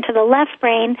to learn to the left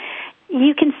brain.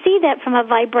 You can see that from a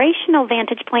vibrational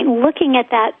vantage point, looking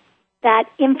at that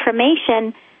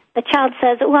information. The child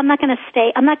says, oh, I'm not going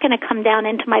to come down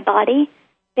into my body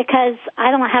because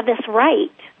I don't have this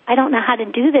right. I don't know how to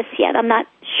do this yet. I'm not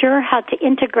sure how to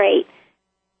integrate.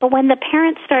 But when the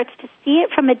parent starts to see it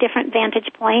from a different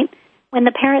vantage point, when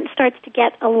the parent starts to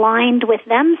get aligned with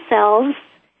themselves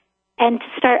and to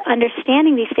start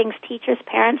understanding these things, teachers,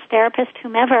 parents, therapists,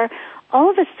 whomever, all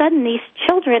of a sudden these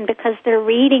children, because they're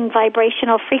reading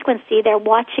vibrational frequency, they're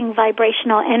watching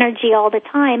vibrational energy all the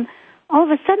time, all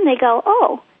of a sudden they go,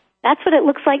 oh, that's what it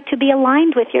looks like to be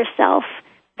aligned with yourself.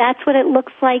 That's what it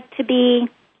looks like to be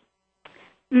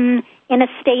in a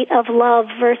state of love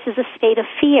versus a state of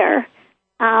fear.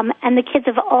 And the kids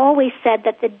have always said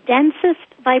that the densest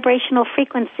vibrational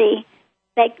frequency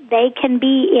that they can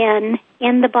be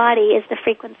in the body is the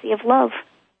frequency of love.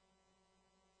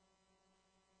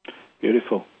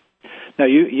 Beautiful. Now,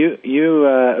 you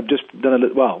have just done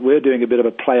we're doing a bit of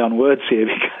a play on words here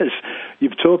because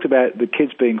you've talked about the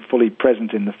kids being fully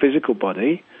present in the physical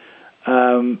body,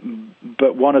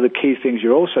 but one of the key things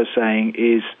you're also saying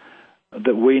is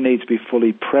that we need to be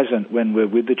fully present when we're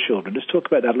with the children. Just talk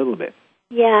about that a little bit.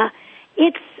 Yeah.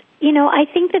 It's, I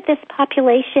think that this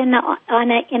population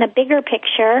in a bigger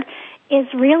picture is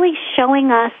really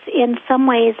showing us in some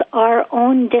ways our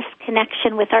own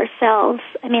disconnection with ourselves.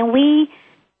 I mean,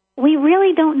 we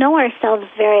really don't know ourselves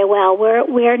very well.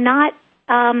 We're not,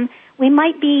 we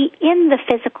might be in the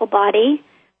physical body,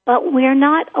 but we're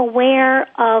not aware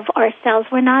of ourselves.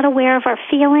 We're not aware of our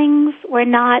feelings. We're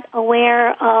not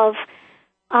aware of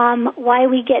why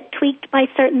we get tweaked by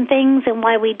certain things and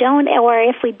why we don't, or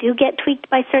if we do get tweaked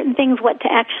by certain things, what to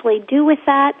actually do with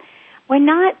that.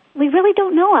 We really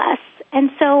don't know us. And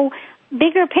so,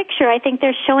 bigger picture, I think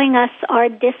they're showing us our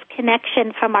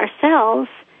disconnection from ourselves.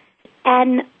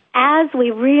 And as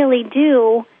we really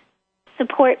do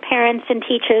support parents and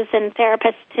teachers and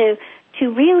therapists to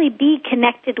really be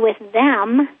connected with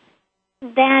them,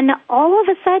 then all of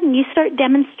a sudden you start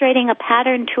demonstrating a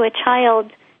pattern to a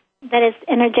child that is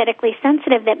energetically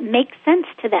sensitive that makes sense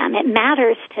to them. It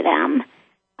matters to them.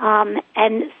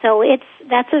 And so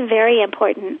that's a very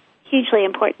important, hugely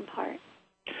important part.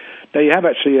 Now, you have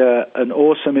actually an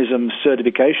Awesomism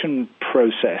certification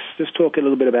process. Just talk a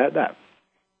little bit about that.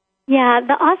 Yeah,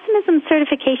 the Awesomism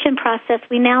certification process,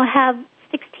 we now have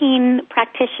 16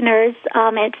 practitioners.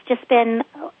 It's just been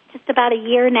just about a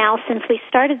year now since we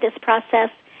started this process.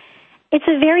 It's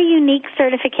a very unique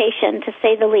certification, to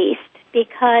say the least,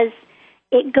 because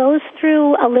it goes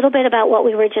through a little bit about what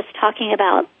we were just talking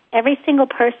about. Every single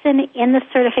person in the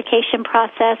certification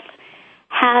process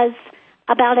has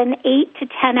about an 8 to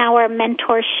 10 hour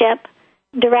mentorship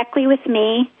directly with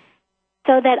me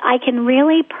so that I can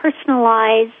really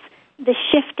personalize the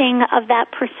shifting of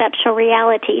that perceptual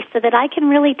reality, so that I can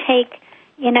really take,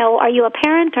 are you a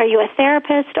parent? Are you a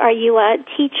therapist? Are you a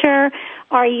teacher?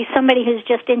 Are you somebody who's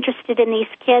just interested in these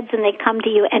kids and they come to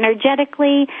you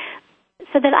energetically?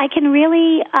 So that I can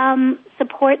really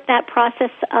support that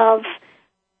process of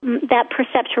that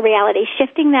perceptual reality,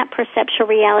 shifting that perceptual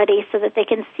reality so that they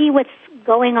can see what's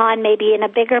going on maybe in a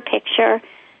bigger picture.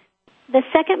 The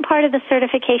second part of the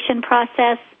certification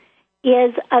process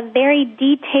is a very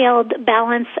detailed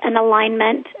balance and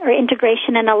alignment or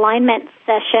integration and alignment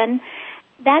session.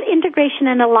 That integration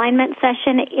and alignment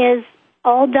session is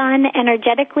all done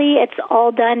energetically. It's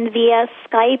all done via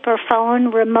Skype or phone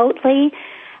remotely.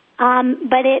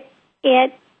 But it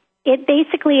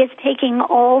basically is taking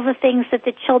all the things that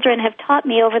the children have taught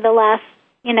me over the last,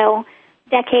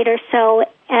 decade or so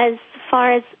as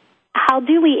far as how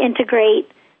do we integrate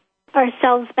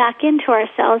ourselves back into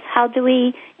ourselves? How do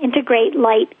we integrate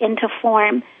light into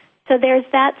form? So there's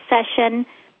that session.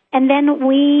 And then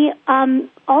we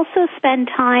also spend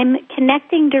time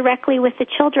connecting directly with the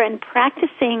children,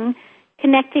 practicing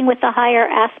connecting with the higher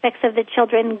aspects of the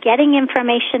children, getting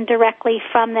information directly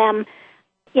from them,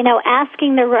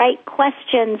 asking the right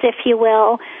questions, if you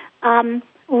will,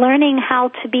 learning how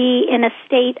to be in a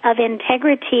state of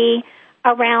integrity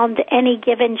around any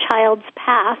given child's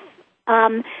path,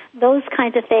 those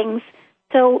kinds of things.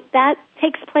 So that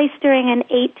takes place during an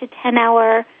 8 to 10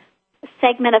 hour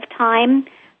segment of time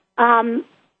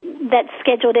that's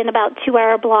scheduled in about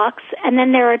 2-hour blocks. And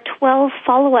then there are 12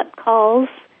 follow-up calls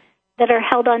that are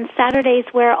held on Saturdays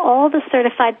where all the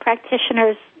certified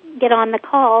practitioners get on the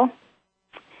call.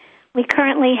 We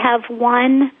currently have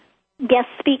one guest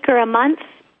speaker a month,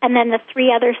 and then the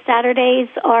 3 other Saturdays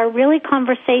are really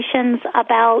conversations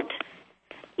about,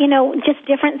 just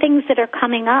different things that are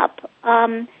coming up.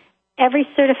 Every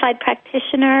certified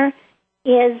practitioner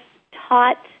is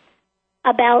taught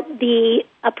about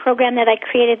a program that I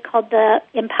created called the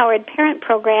Empowered Parent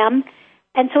Program.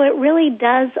 And so it really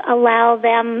does allow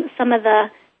them some of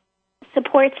the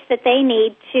supports that they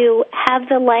need to have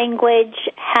the language,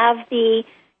 have the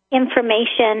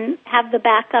information, have the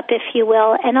backup, if you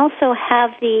will, and also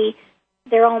have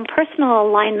their own personal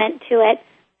alignment to it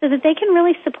so that they can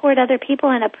really support other people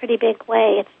in a pretty big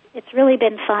way. It's really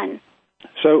been fun.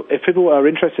 So if people are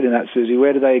interested in that, Susie,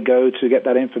 where do they go to get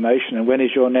that information, and when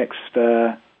is your next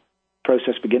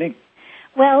process beginning?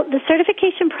 Well, the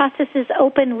certification process is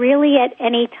open really at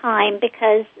any time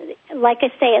because, like I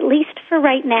say, at least for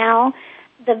right now,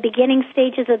 the beginning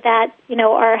stages of that,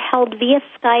 are held via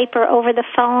Skype or over the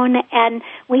phone, and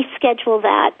we schedule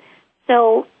that.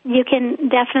 So you can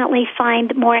definitely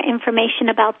find more information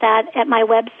about that at my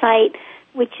website,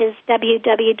 which is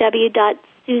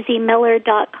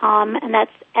www.suziemiller.com, and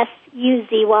that's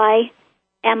SUZYMILLER.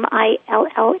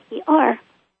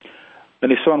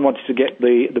 And if someone wanted to get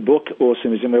the book,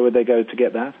 Awesomism, where would they go to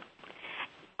get that?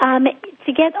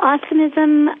 To get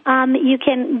Awesomism,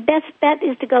 best bet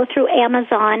is to go through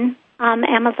Amazon,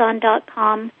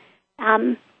 Amazon.com,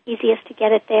 easiest to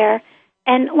get it there.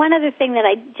 And one other thing that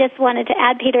I just wanted to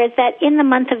add, Peter, is that in the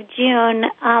month of June,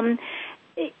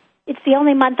 it's the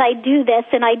only month I do this,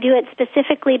 and I do it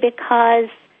specifically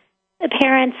because the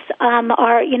parents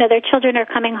their children are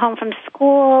coming home from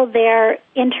school. They're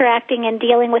interacting and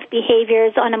dealing with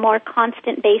behaviors on a more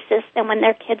constant basis than when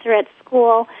their kids are at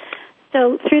school.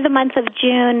 So through the month of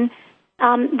June,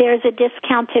 there's a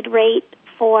discounted rate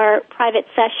for private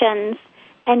sessions.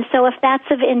 And so if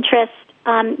that's of interest,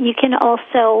 you can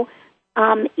also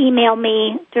email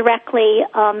me directly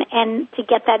and to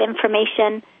get that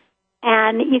information.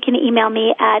 And you can email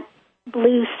me at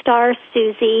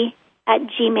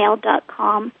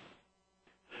bluestarsusie@gmail.com.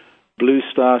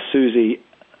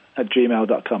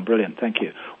 bluestarsusie@gmail.com. Brilliant. Thank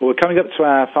you. Well, we're coming up to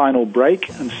our final break,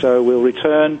 and so we'll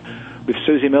return with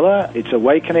Susie Miller. It's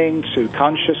Awakening to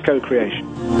Conscious Co-Creation.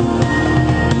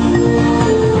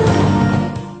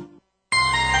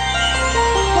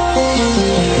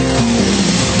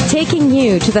 Taking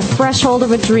you to the threshold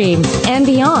of a dream and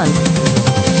beyond.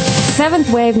 Seventh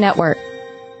Wave Network.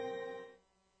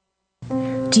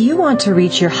 Do you want to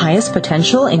reach your highest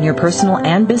potential in your personal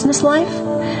and business life?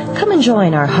 Come and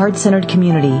join our heart-centered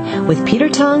community with Peter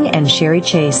Tung and Sherry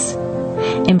Chase.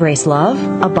 Embrace love,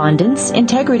 abundance,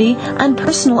 integrity, and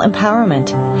personal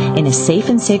empowerment in a safe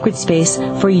and sacred space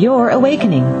for your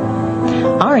awakening.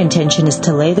 Our intention is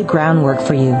to lay the groundwork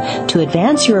for you to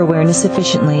advance your awareness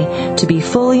sufficiently to be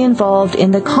fully involved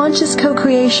in the conscious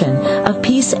co-creation of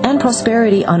peace and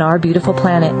prosperity on our beautiful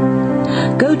planet.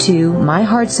 Go to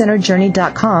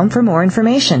myheartcenteredjourney.com for more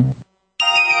information.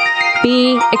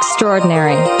 Be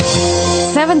extraordinary.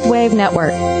 Seventh Wave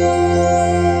Network.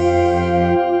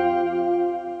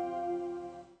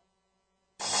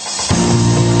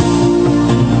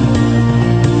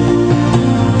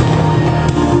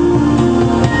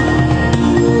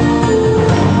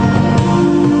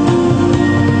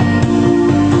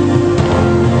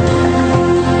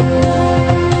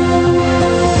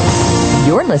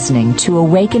 Listening to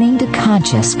Awakening to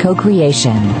Conscious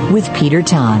Co-Creation with Peter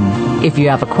Tongue. If you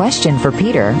have a question for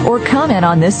Peter or comment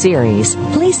on this series,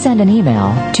 please send an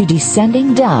email to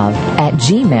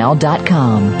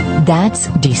descendingdove@gmail.com. That's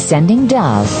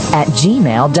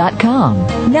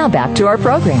descendingdove@gmail.com. Now back to our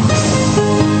program.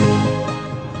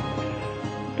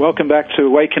 Welcome back to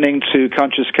Awakening to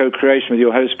Conscious Co-Creation with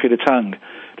your host, Peter Tongue.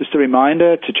 Just a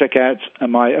reminder to check out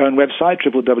my own website,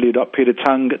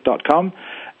 www.petertongue.com,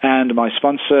 and my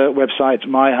sponsor website,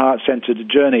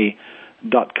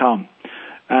 myheartcenteredjourney.com.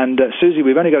 And Susie,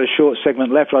 we've only got a short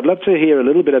segment left. I'd love to hear a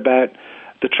little bit about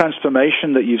the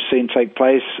transformation that you've seen take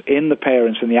place in the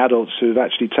parents and the adults who've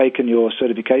actually taken your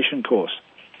certification course.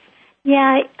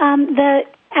 Yeah, the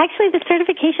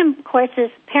certification course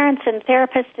is parents and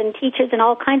therapists and teachers and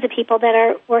all kinds of people that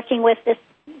are working with this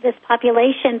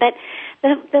population. But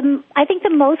I think the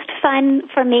most fun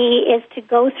for me is to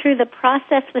go through the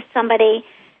process with somebody,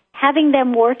 having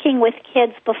them working with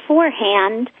kids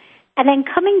beforehand, and then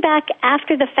coming back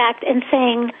after the fact and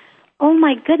saying, oh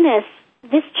my goodness,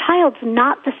 this child's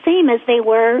not the same as they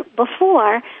were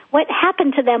before. What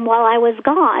happened to them while I was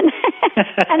gone?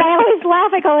 And I always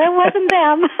laugh. I go, it wasn't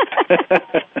them.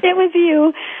 It was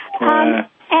you.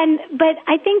 But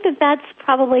I think that that's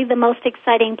probably the most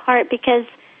exciting part, because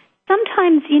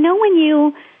sometimes, when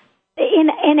you,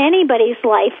 in anybody's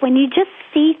life, when you just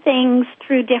see things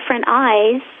through different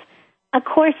eyes, of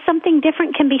course, something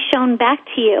different can be shown back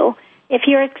to you. If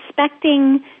you're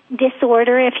expecting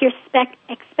disorder, if you're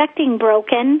expecting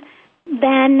broken,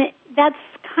 then that's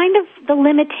kind of the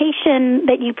limitation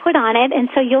that you put on it, and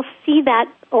so you'll see that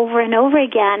over and over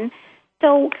again.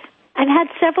 So I've had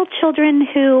several children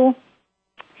who,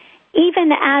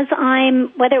 even as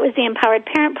whether it was the Empowered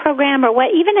Parent Program or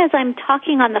what, even as I'm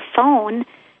talking on the phone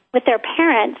with their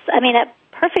parents, a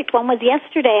perfect one was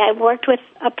yesterday. I worked with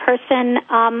a person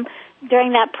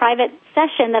during that private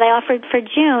session that I offered for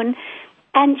June,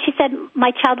 and she said,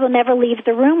 my child will never leave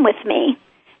the room with me.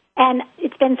 And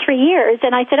it's been 3 years.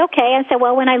 And I said, okay. I said,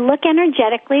 well, when I look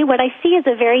energetically, what I see is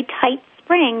a very tight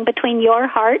spring between your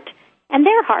heart and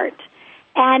their heart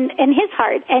and his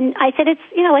heart. And I said, it's,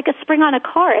 like a spring on a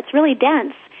car. It's really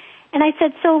dense. And I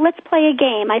said, so let's play a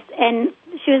game. And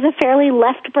she was a fairly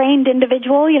left-brained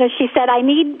individual. She said, I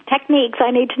need techniques.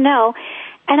 I need to know.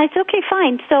 And I said, okay,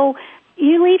 fine. So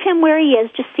you leave him where he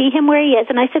is. Just see him where he is.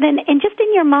 And I said, and just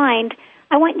in your mind,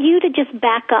 I want you to just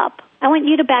back up. I want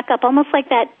you to back up, almost like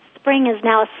that spring is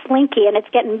now a slinky, and it's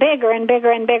getting bigger and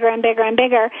bigger and bigger and bigger and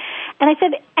bigger. And I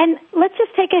said, and let's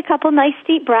just take a couple nice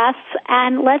deep breaths,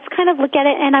 and let's kind of look at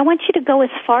it, and I want you to go as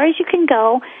far as you can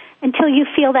go until you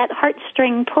feel that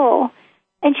heartstring pull.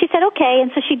 And she said, okay.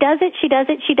 And so she does it.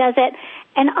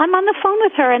 And I'm on the phone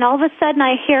with her, and all of a sudden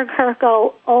I hear her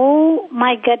go, oh,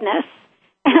 my goodness.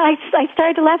 And I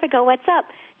started to laugh. I go, what's up?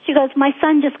 She goes, my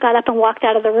son just got up and walked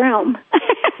out of the room.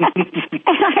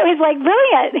 And I was like,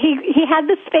 brilliant. He had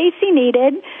the space he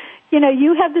needed.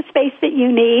 You have the space that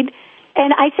you need.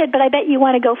 And I said, but I bet you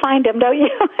want to go find him, don't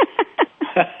you?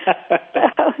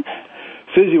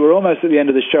 Susie, we're almost at the end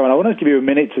of the show, and I want to give you a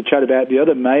minute to chat about the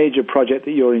other major project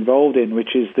that you're involved in,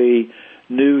 which is the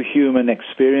New Human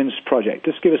Experience Project.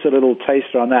 Just give us a little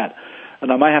taster on that.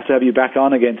 And I might have to have you back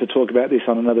on again to talk about this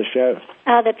on another show.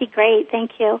 Oh, that'd be great.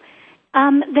 Thank you.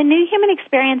 The New Human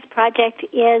Experience Project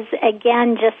is,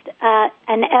 again, just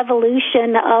an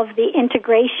evolution of the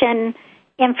integration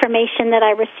information that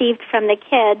I received from the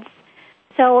kids.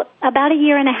 So about a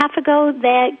year and a half ago,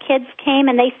 the kids came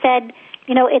and they said,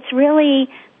 it's really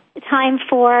time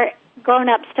for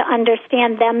grown-ups to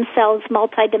understand themselves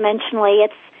multidimensionally.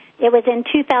 It was in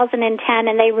 2010,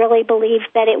 and they really believed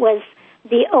that it was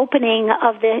the opening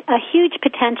of a huge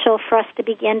potential for us to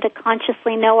begin to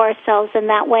consciously know ourselves in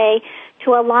that way,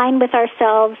 to align with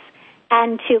ourselves,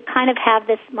 and to kind of have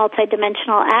this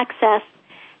multidimensional access.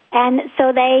 And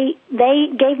so they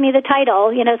gave me the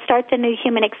title, Start the New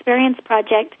Human Experience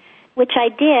Project, which I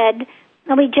did.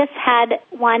 And we just had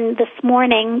one this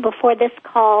morning before this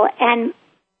call, and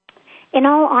in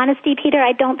all honesty, Peter,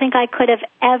 I don't think I could have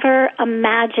ever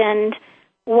imagined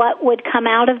what would come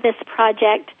out of this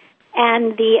project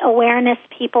and the awareness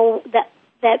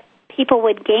that people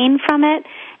would gain from it,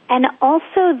 and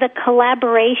also the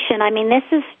collaboration. I mean, this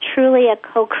is truly a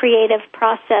co-creative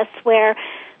process where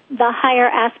the higher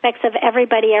aspects of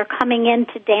everybody are coming in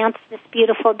to dance this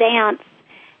beautiful dance,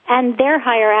 and their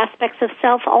higher aspects of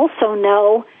self also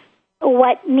know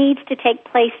what needs to take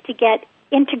place to get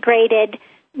integrated,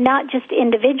 not just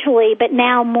individually, but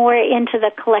now more into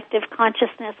the collective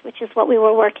consciousness, which is what we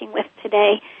were working with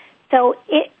today. So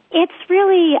it's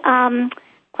really,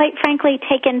 quite frankly,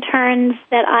 taken turns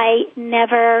that I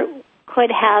never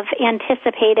could have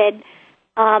anticipated,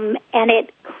 and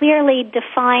it clearly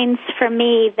defines for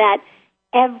me that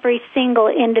every single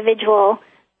individual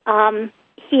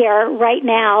here right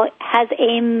now has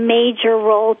a major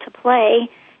role to play,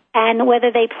 and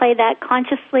whether they play that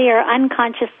consciously or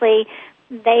unconsciously,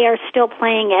 they are still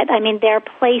playing it. I mean, their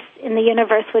place in the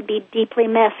universe would be deeply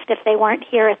missed if they weren't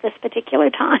here at this particular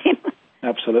time.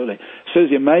 Absolutely.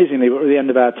 Susie, amazingly, we're at the end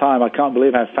of our time. I can't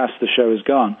believe how fast the show has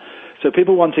gone. So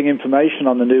people wanting information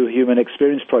on the new Human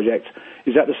Experience Project,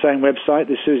 is that the same website,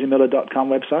 the SusieMiller.com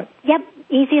website? Yep,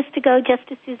 easiest to go just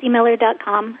to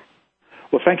SusieMiller.com.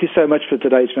 Well, thank you so much for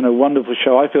today. It's been a wonderful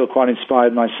show. I feel quite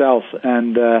inspired myself,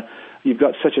 and you've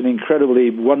got such an incredibly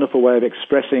wonderful way of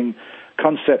expressing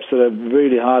concepts that are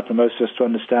really hard for most of us to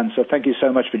understand. So thank you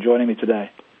so much for joining me today.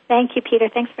 Thank you, Peter.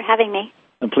 Thanks for having me.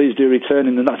 And please do return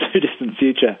in the not-too-distant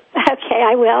future. Okay,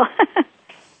 I will.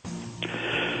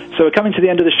 So we're coming to the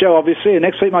end of the show, obviously. And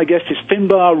next week my guest is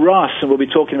Finbar Ross, and we'll be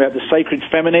talking about the sacred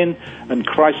feminine and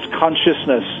Christ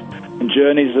consciousness and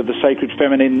journeys of the sacred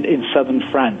feminine in southern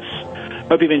France.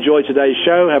 Hope you've enjoyed today's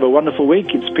show. Have a wonderful week.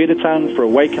 It's Peter Tung for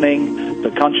Awakening,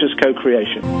 the Conscious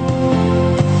Co-Creation.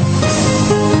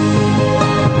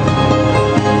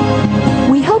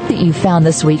 We hope that you found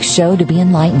this week's show to be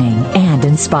enlightening and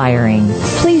inspiring.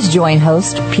 Please join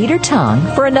host Peter Tung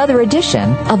for another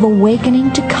edition of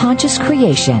Awakening to Conscious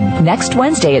Creation next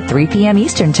Wednesday at 3 p.m.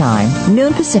 Eastern Time,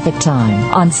 noon Pacific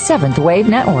Time on 7th Wave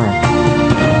Network.